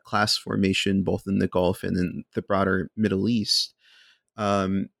class formation, both in the Gulf and in the broader Middle East.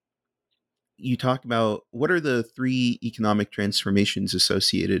 You talk about what are the three economic transformations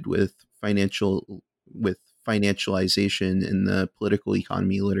associated with financialization in the political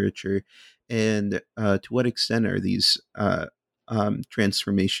economy literature, and to what extent are these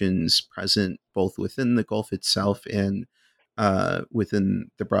transformations present both within the Gulf itself and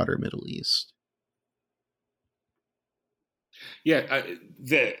within the broader Middle East? Yeah,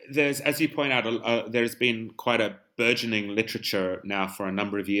 there's, as you point out, there's been quite a burgeoning literature now for a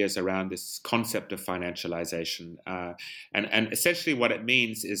number of years around this concept of financialization. And essentially what it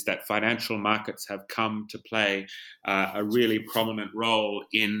means is that financial markets have come to play a really prominent role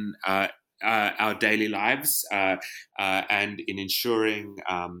in our daily lives and in ensuring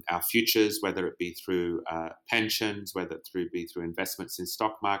our futures, whether it be through pensions, whether it be through investments in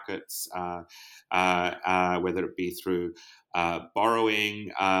stock markets, whether it be through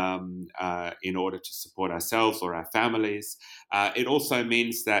borrowing in order to support ourselves or our families. It also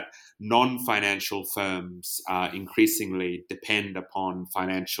means that non-financial firms increasingly depend upon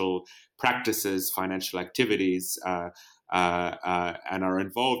financial practices, financial activities, and are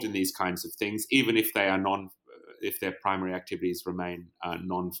involved in these kinds of things, even if they are if their primary activities remain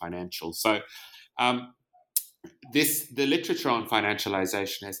non-financial. So, the literature on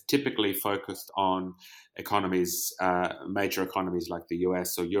financialization has typically focused on economies, major economies like the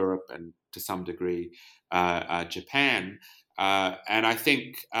US or Europe, and to some degree Japan. And I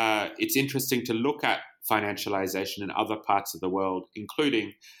think it's interesting to look at financialization in other parts of the world,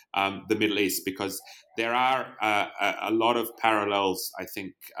 including the Middle East, because there are a lot of parallels, I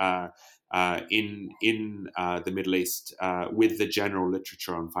think, in the Middle East with the general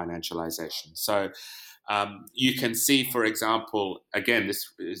literature on financialization. So you can see, for example, again, this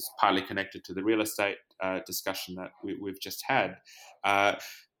is partly connected to the real estate discussion that we've just had.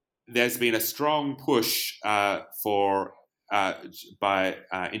 There's been a strong push by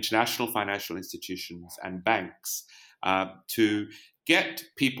international financial institutions and banks to get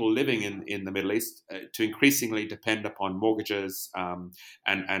people living in the Middle East to increasingly depend upon mortgages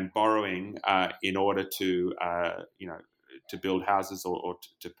and borrowing in order to to build houses or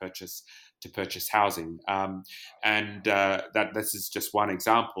to purchase housing. And that this is just one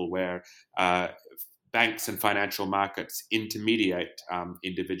example where banks and financial markets intermediate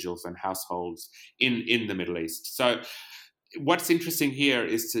individuals and households in the Middle East. So what's interesting here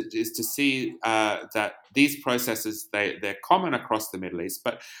is to see that these processes, they're common across the Middle East,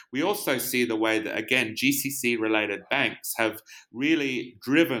 but we also see the way that, again, GCC-related banks have really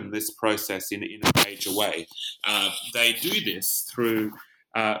driven this process in a major way. They do this through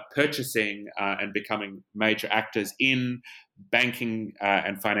purchasing and becoming major actors in banking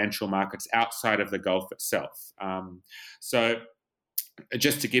and financial markets outside of the Gulf itself. So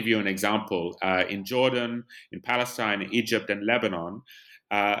just to give you an example, in Jordan, in Palestine, Egypt, and Lebanon,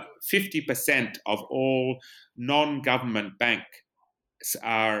 50% of all non-government bank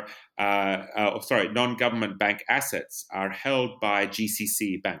assets are held by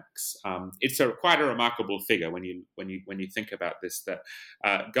GCC banks. It's quite a remarkable figure when you think about this. That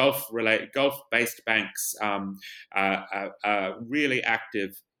Gulf-based banks are really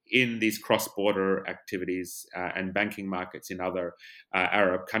active in these cross-border activities and banking markets in other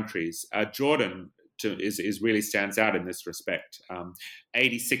Arab countries. Jordan is really stands out in this respect.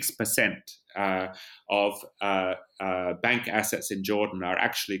 86% of bank assets in Jordan are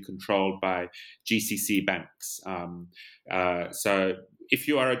actually controlled by GCC banks. So if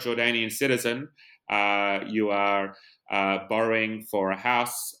you are a Jordanian citizen, you are borrowing for a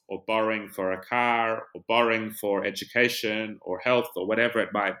house or borrowing for a car or borrowing for education or health or whatever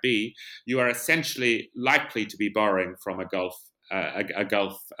it might be, you are essentially likely to be borrowing from a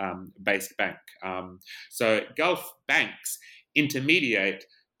Gulf-based bank. So Gulf banks intermediate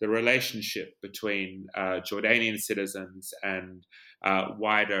the relationship between Jordanian citizens and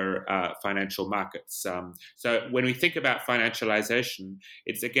wider financial markets. So when we think about financialization,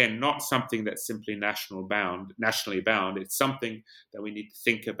 it's again not something that's simply nationally bound. It's something that we need to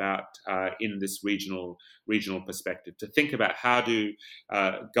think about in this regional perspective. To think about how do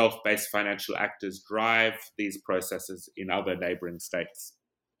Gulf-based financial actors drive these processes in other neighboring states.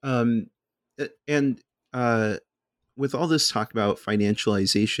 And with all this talk about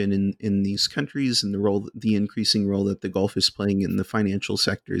financialization in these countries and the increasing role that the Gulf is playing in the financial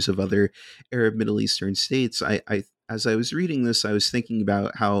sectors of other Arab Middle Eastern states, I as I was reading this, I was thinking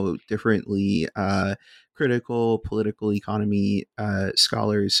about how differently critical political economy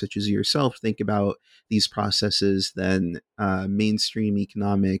scholars such as yourself think about these processes than mainstream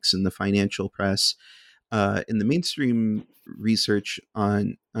economics and the financial press. In the mainstream research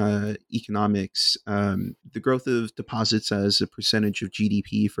on economics, the growth of deposits as a percentage of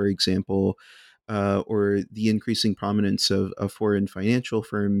GDP, for example, or the increasing prominence of foreign financial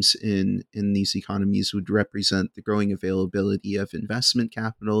firms in these economies would represent the growing availability of investment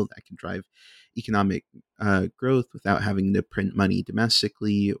capital that can drive economic growth without having to print money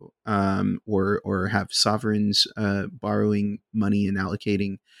domestically, or have sovereigns borrowing money and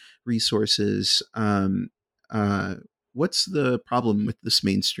allocating resources. What's the problem with this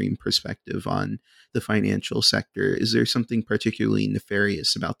mainstream perspective on the financial sector? Is there something particularly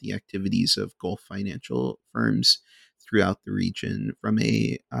nefarious about the activities of Gulf financial firms throughout the region from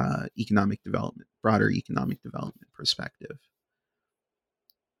a broader economic development perspective?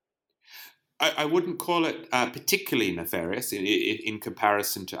 I wouldn't call it particularly nefarious in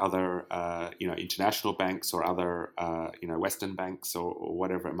comparison to other, international banks or other, Western banks or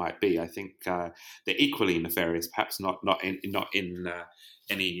whatever it might be. I think they're equally nefarious, perhaps not in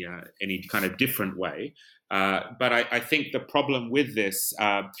any kind of different way. But I think the problem with this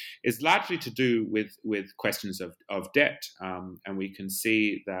is largely to do with questions of debt, and we can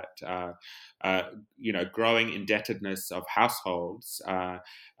see that growing indebtedness of households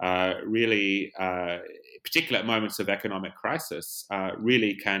really, particularly at moments of economic crisis,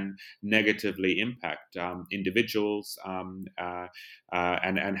 really can negatively impact individuals and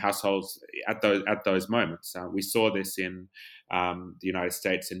households at those moments. We saw this in the United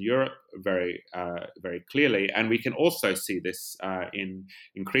States and Europe very clearly, and we can also see this in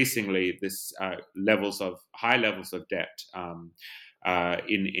increasingly this high levels of debt.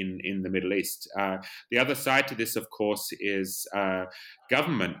 In the Middle East. The other side to this, of course, is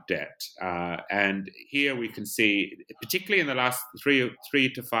government debt. And here we can see, particularly in the last 3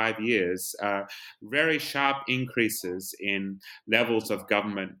 to 5 years, very sharp increases in levels of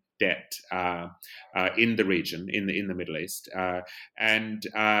government debt in the region, in the Middle East. And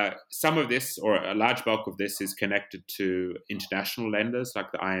some of this, or a large bulk of this, is connected to international lenders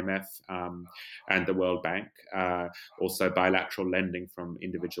like the IMF and the World Bank, also bilateral lending from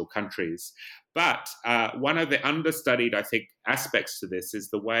individual countries. But one of the understudied, I think, aspects to this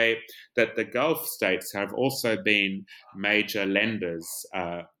is the way that the Gulf states have also been major lenders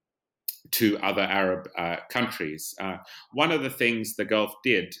to other Arab countries. One of the things the Gulf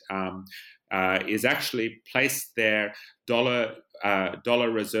did is actually place their dollar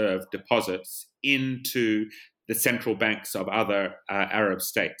reserve deposits into the central banks of other Arab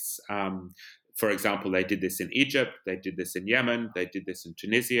states. For example, they did this in Egypt, they did this in Yemen, they did this in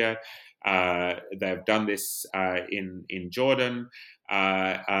Tunisia, they've done this in Jordan.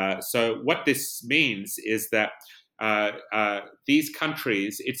 So what this means is that these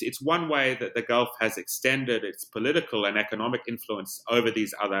countries, it's one way that the Gulf has extended its political and economic influence over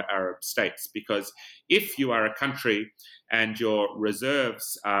these other Arab states. Because if you are a country and your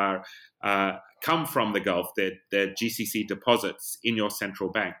reserves come from the Gulf, they're GCC deposits in your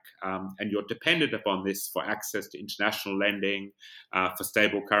central bank, and you're dependent upon this for access to international lending, for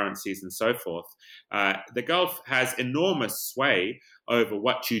stable currencies and so forth, the Gulf has enormous sway over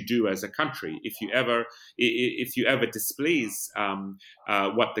what you do as a country. If you ever displease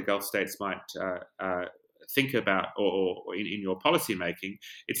what the Gulf states might think about or in your policy making,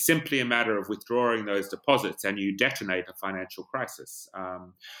 it's simply a matter of withdrawing those deposits and you detonate a financial crisis.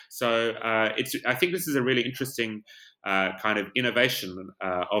 I think this is a really interesting kind of innovation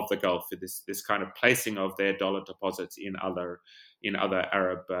of the Gulf, this kind of placing of their dollar deposits in other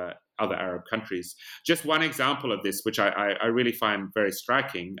Arab countries. Just one example of this, which I really find very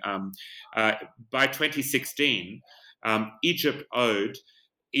striking. By 2016, Egypt owed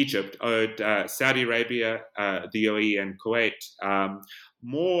Saudi Arabia, the UAE, and Kuwait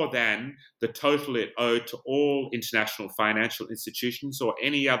more than the total it owed to all international financial institutions or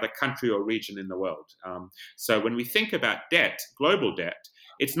any other country or region in the world. So when we think about debt, global debt,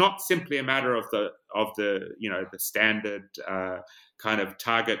 it's not simply a matter of the standard kind of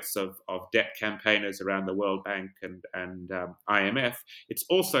targets of debt campaigners around the World Bank and IMF. It's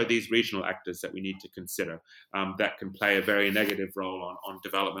also these regional actors that we need to consider that can play a very negative role on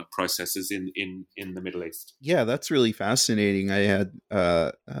development processes in the Middle East. Yeah, that's really fascinating. I had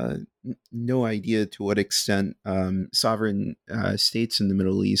no idea to what extent sovereign states in the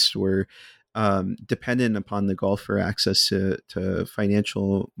Middle East were dependent upon the Gulf for access to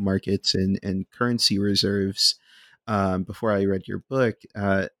financial markets and currency reserves. Before I read your book,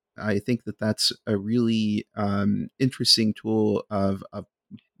 I think that's a really interesting tool of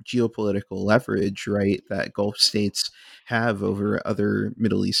geopolitical leverage, right? That Gulf states have over other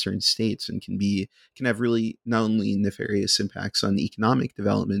Middle Eastern states, and can have really not only nefarious impacts on economic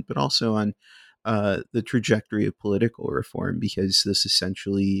development, but also on the trajectory of political reform, because this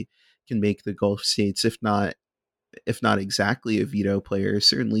essentially can make the Gulf states, if not exactly a veto player,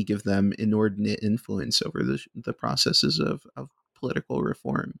 certainly give them inordinate influence over the processes of political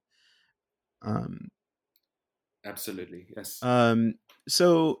reform. Absolutely, yes.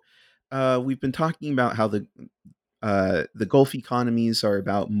 So we've been talking about how the Gulf economies are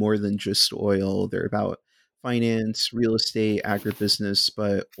about more than just oil. They're about finance, real estate, agribusiness,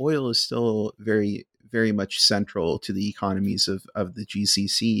 but oil is still very, very much central to the economies of the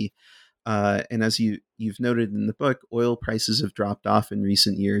GCC. And as you've noted in the book, oil prices have dropped off in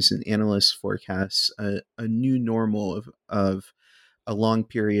recent years, and analysts forecast a new normal of a long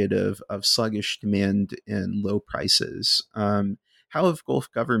period of sluggish demand and low prices. how have Gulf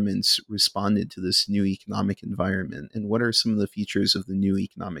governments responded to this new economic environment, and what are some of the features of the new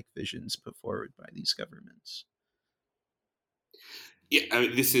economic visions put forward by these governments? Yeah, I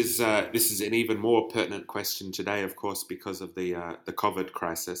mean, this is an even more pertinent question today, of course, because of the COVID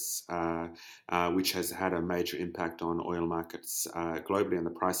crisis, which has had a major impact on oil markets globally and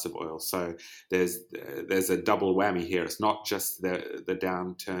the price of oil. So there's a double whammy here. It's not just the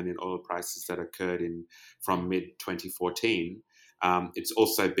downturn in oil prices that occurred from mid 2014. It's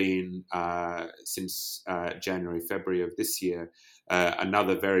also been since January, February of this year,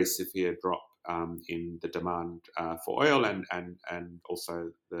 another very severe drop in the demand for oil and also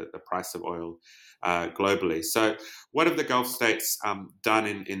the price of oil globally. So, what have the Gulf states done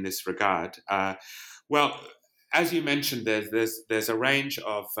in this regard? Well, as you mentioned, there's a range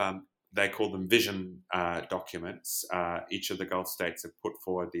of they call them vision documents. Each of the Gulf states have put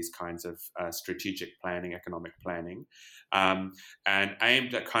forward these kinds of strategic planning, economic planning, and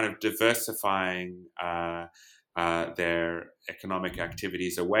aimed at kind of diversifying their economic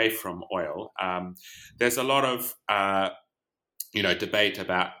activities away from oil. There's a lot of debate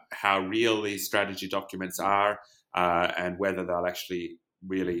about how real these strategy documents are and whether they'll actually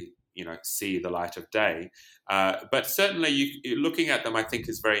really see the light of day. But certainly, looking at them, I think,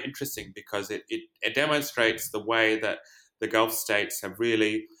 is very interesting because it demonstrates the way that the Gulf states have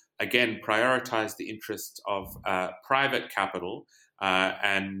really, again, prioritized the interests of private capital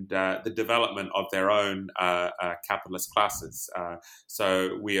and the development of their own capitalist classes.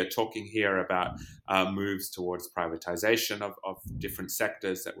 So we are talking here about moves towards privatization of different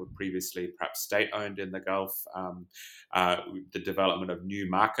sectors that were previously perhaps state-owned in the Gulf, the development of new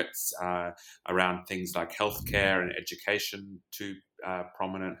markets around things like healthcare and education, two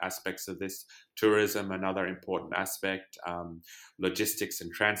prominent aspects of this. Tourism, another important aspect, logistics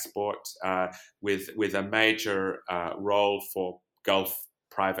and transport, with a major role for Gulf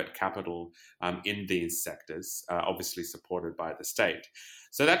private capital in these sectors, obviously supported by the state.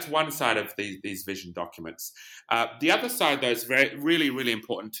 So that's one side of these vision documents. The other side, though, is really, really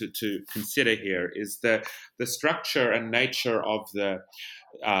important to consider here is the structure and nature of the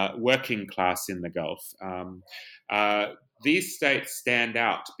working class in the Gulf. These states stand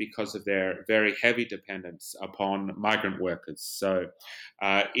out because of their very heavy dependence upon migrant workers. So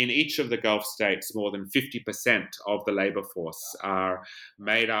in each of the Gulf states, more than 50% of the labor force are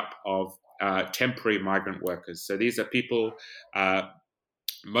made up of temporary migrant workers. So these are people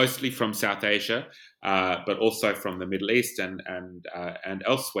mostly from South Asia, but also from the Middle East and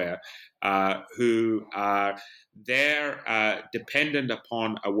elsewhere, who are there dependent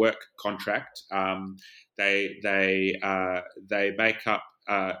upon a work contract. They make up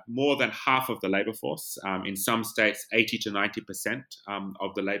more than half of the labor force. In some states, 80 to 90%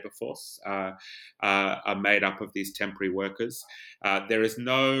 of the labor force are made up of these temporary workers. There is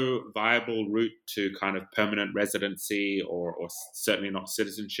no viable route to kind of permanent residency or certainly not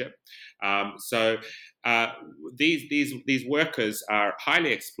citizenship. So these workers are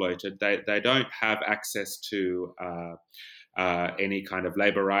highly exploited. They don't have access to any kind of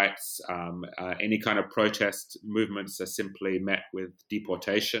labor rights. Any kind of protest movements are simply met with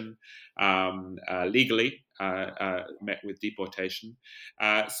deportation, legally met with deportation.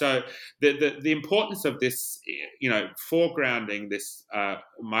 So the importance of this, foregrounding this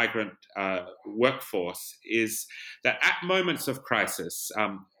migrant workforce is that at moments of crisis,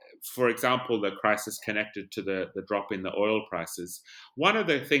 for example, the crisis connected to the drop in the oil prices, one of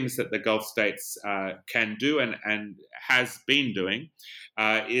the things that the Gulf states can do and has been doing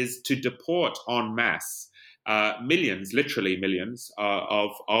is to deport en masse millions, literally millions,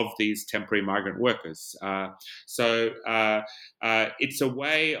 of these temporary migrant workers. So it's a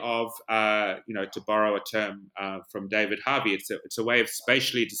way of, to borrow a term from David Harvey, it's a way of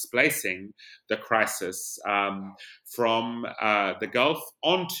spatially displacing the crisis from the Gulf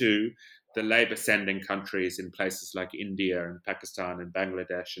onto the labor-sending countries in places like India and Pakistan and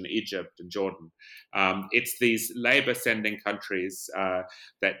Bangladesh and Egypt and Jordan. It's these labor-sending countries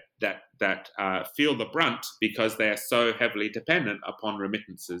that feel the brunt because they are so heavily dependent upon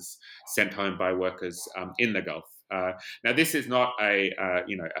remittances sent home by workers in the Gulf. Now, this is not a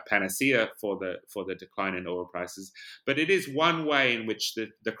panacea for the decline in oil prices, but it is one way in which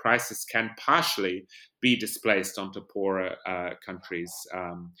the crisis can partially be displaced onto poorer countries,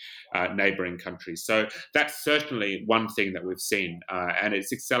 neighboring countries. So that's certainly one thing that we've seen, and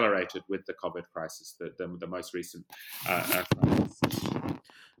it's accelerated with the COVID crisis, the most recent crisis.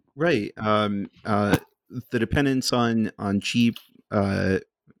 Right. The dependence on cheap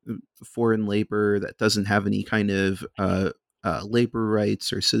foreign labor that doesn't have any kind of labor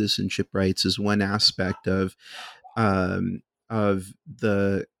rights or citizenship rights is one aspect of of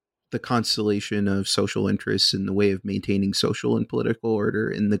the constellation of social interests and the way of maintaining social and political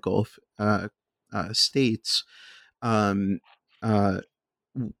order in the Gulf states. Um, uh,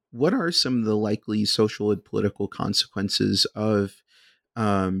 what are some of the likely social and political consequences of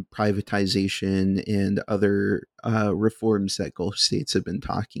privatization and other reforms that Gulf states have been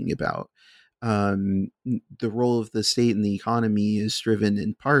talking about? The role of the state in the economy is driven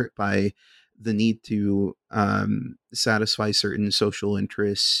in part by the need to satisfy certain social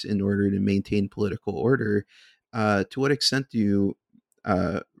interests in order to maintain political order. To what extent do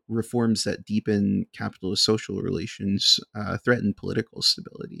reforms that deepen capitalist social relations threaten political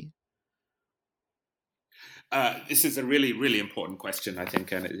stability? This is a really, really important question, I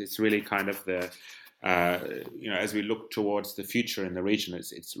think, and it's really kind of the, as we look towards the future in the region,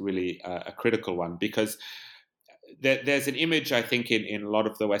 it's really a critical one, because there's an image, I think, in a lot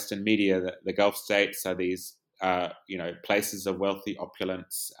of the Western media that the Gulf states are these, places of wealthy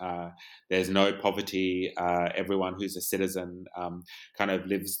opulence. There's no poverty. Everyone who's a citizen kind of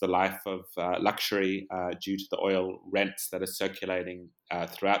lives the life of luxury due to the oil rents that are circulating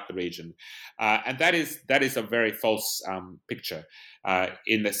throughout the region, and that is a very false picture,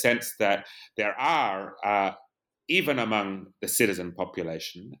 in the sense that there are even among the citizen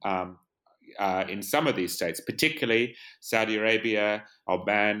population. In some of these states, particularly Saudi Arabia,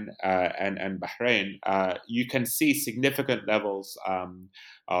 Oman, and Bahrain, you can see significant levels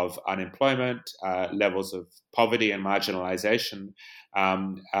of unemployment, levels of poverty and marginalization,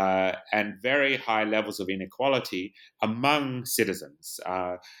 and very high levels of inequality among citizens.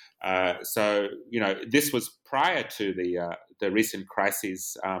 So, this was prior to the recent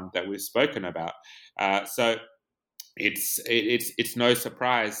crises that we've spoken about. So it's no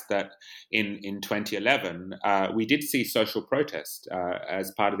surprise that in 2011 we did see social protest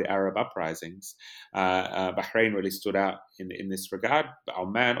as part of the Arab uprisings. Bahrain really stood out in this regard.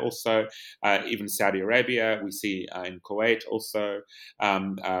 Oman also, even Saudi Arabia, we see in Kuwait also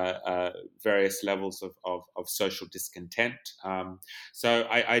various levels of social discontent. So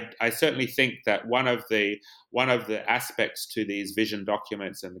I certainly think that one of the aspects to these vision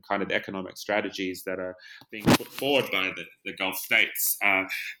documents and the kind of economic strategies that are being put forward by the Gulf states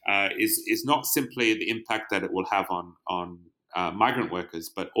is not simply the impact that it will have on migrant workers,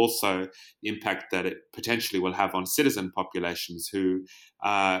 but also the impact that it potentially will have on citizen populations who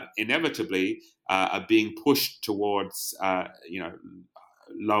inevitably are being pushed towards,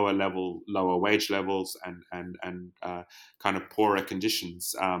 lower wage levels and kind of poorer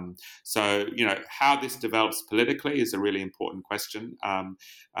conditions. So how this develops politically is a really important question, and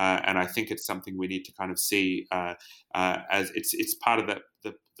I think it's something we need to kind of see as it's part of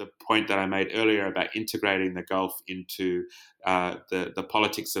the point that I made earlier about integrating the Gulf into the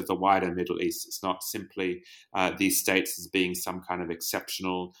politics of the wider Middle East. It's not simply these states as being some kind of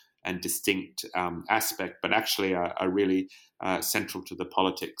exceptional and distinct aspect, but actually are really central to the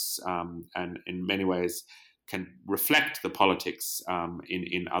politics, and in many ways can reflect the politics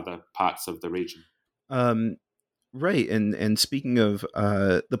in other parts of the region. Right, and speaking of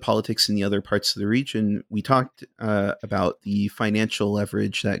the politics in the other parts of the region, we talked about the financial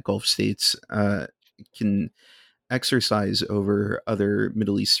leverage that Gulf states can exercise over other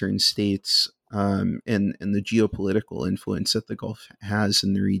Middle Eastern states, and the geopolitical influence that the Gulf has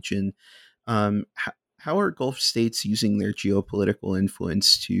in the region. How are Gulf states using their geopolitical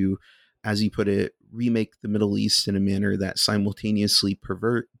influence to, as you put it, remake the Middle East in a manner that simultaneously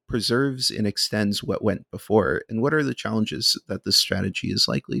preserves and extends what went before? And what are the challenges that this strategy is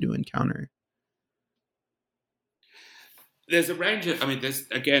likely to encounter? There's a range of, there's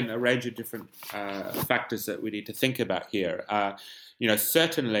again a range of different factors that we need to think about here.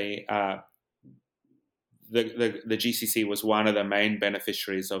 Certainly the GCC was one of the main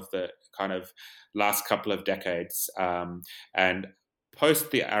beneficiaries of the kind of last couple of decades, and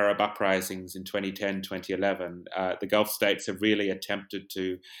post the Arab uprisings in 2010, 2011, the Gulf states have really attempted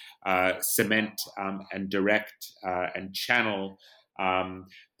to cement and direct and channel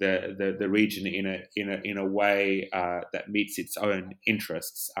the region in a way that meets its own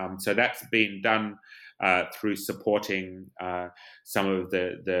interests. So that's been done through supporting some of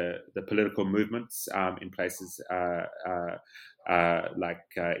the political movements in places like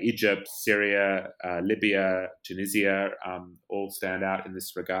Egypt, Syria, Libya, Tunisia, all stand out in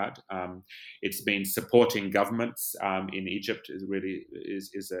this regard. It's been supporting governments in Egypt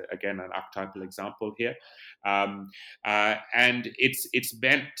is again an archetypal example here, and it's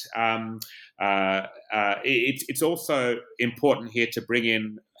meant It's also important here to bring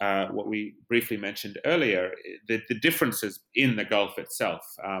in what we briefly mentioned earlier, the differences in the Gulf itself.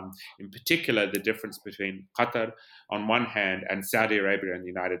 In particular, the difference between Qatar on one hand and Saudi Arabia and the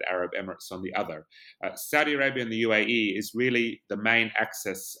United Arab Emirates on the other. Saudi Arabia and the UAE is really the main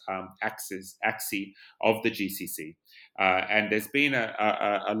axis of the GCC. And there's been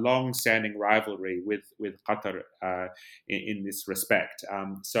a long-standing rivalry with Qatar in this respect.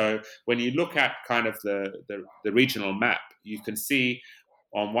 So when you look at kind of the regional map, you can see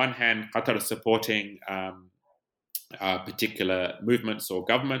on one hand Qatar is supporting particular movements or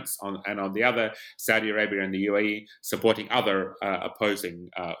governments, and on the other, Saudi Arabia and the UAE supporting other opposing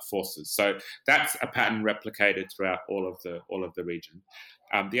forces. So that's a pattern replicated throughout all of the region.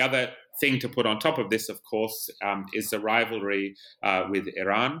 The other thing to put on top of this, of course, is the rivalry with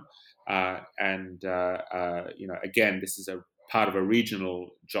Iran, and again, this is a part of a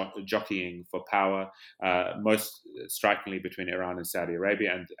regional jockeying for power, most strikingly between Iran and Saudi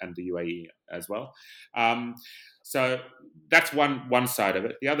Arabia and the UAE as well. So that's one side of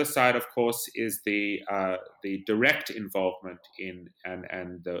it. The other side, of course, is the direct involvement in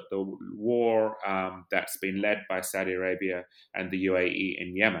and the war that's been led by Saudi Arabia and the UAE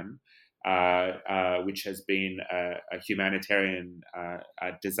in Yemen, which has been a humanitarian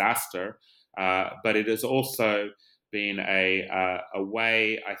disaster, but it has also been a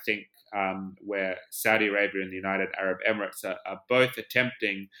way, I think, where Saudi Arabia and the United Arab Emirates are both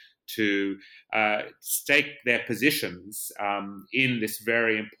attempting to stake their positions in this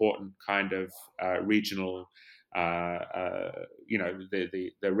very important kind of regional, the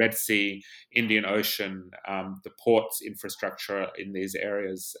Red Sea, Indian Ocean, the ports infrastructure in these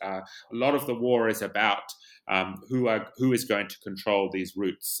areas. A lot of the war is about who is going to control these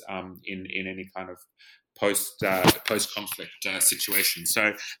routes in any kind of post-conflict situation.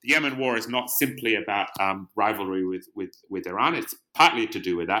 So the Yemen war is not simply about rivalry with Iran. It's partly to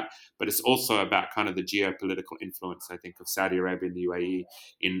do with that, but it's also about kind of the geopolitical influence, I think, of Saudi Arabia and the UAE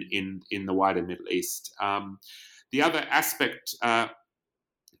in the wider Middle East. The other aspect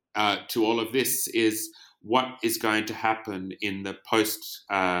to all of this is what is going to happen in the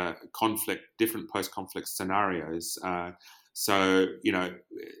different post-conflict scenarios. So,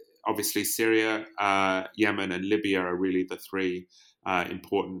 obviously, Syria, Yemen, and Libya are really the three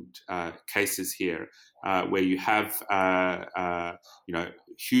important cases here, where you have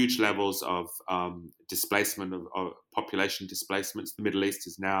huge levels of displacement of population displacements. The Middle East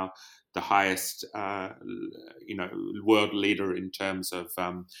is now the highest, world leader in terms of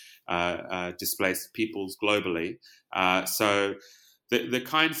displaced peoples globally. So the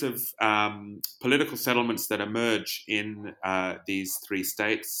kinds of political settlements that emerge in these three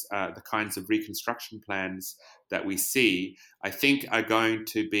states, the kinds of reconstruction plans that we see, I think are going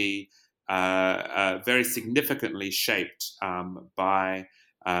to be very significantly shaped by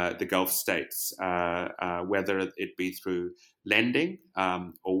the Gulf states, whether it be through lending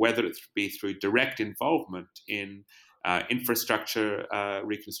or whether it be through direct involvement in infrastructure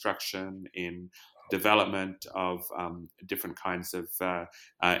reconstruction, in development of different kinds of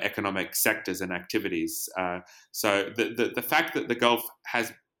economic sectors and activities. So the fact that the Gulf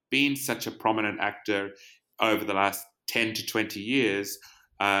has been such a prominent actor over the last 10 to 20 years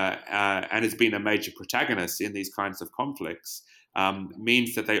and has been a major protagonist in these kinds of conflicts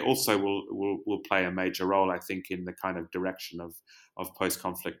means that they also will play a major role, I think, in the kind of direction of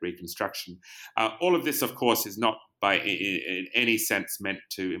post-conflict reconstruction. All of this, of course, is not in any sense meant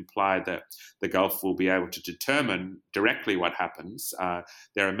to imply that the Gulf will be able to determine directly what happens.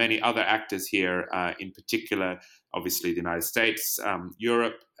 There are many other actors here, in particular, obviously, the United States,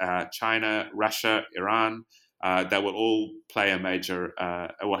 Europe, China, Russia, Iran, that will all play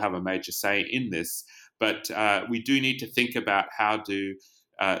will have a major say in this. But we do need to think about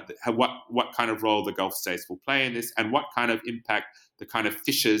what kind of role the Gulf states will play in this, and what kind of impact the kind of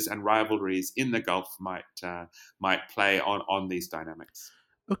fissures and rivalries in the Gulf might play on these dynamics.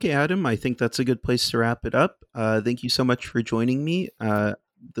 Okay, Adam, I think that's a good place to wrap it up. Thank you so much for joining me.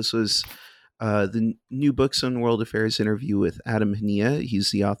 This was the New Books on World Affairs interview with Adam Hania.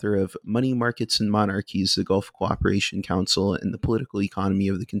 He's the author of Money, Markets, and Monarchies, the Gulf Cooperation Council and the Political Economy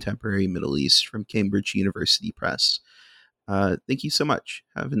of the Contemporary Middle East, from Cambridge University Press. Thank you so much.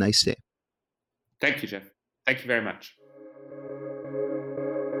 Have a nice day. Thank you, Jeff. Thank you very much.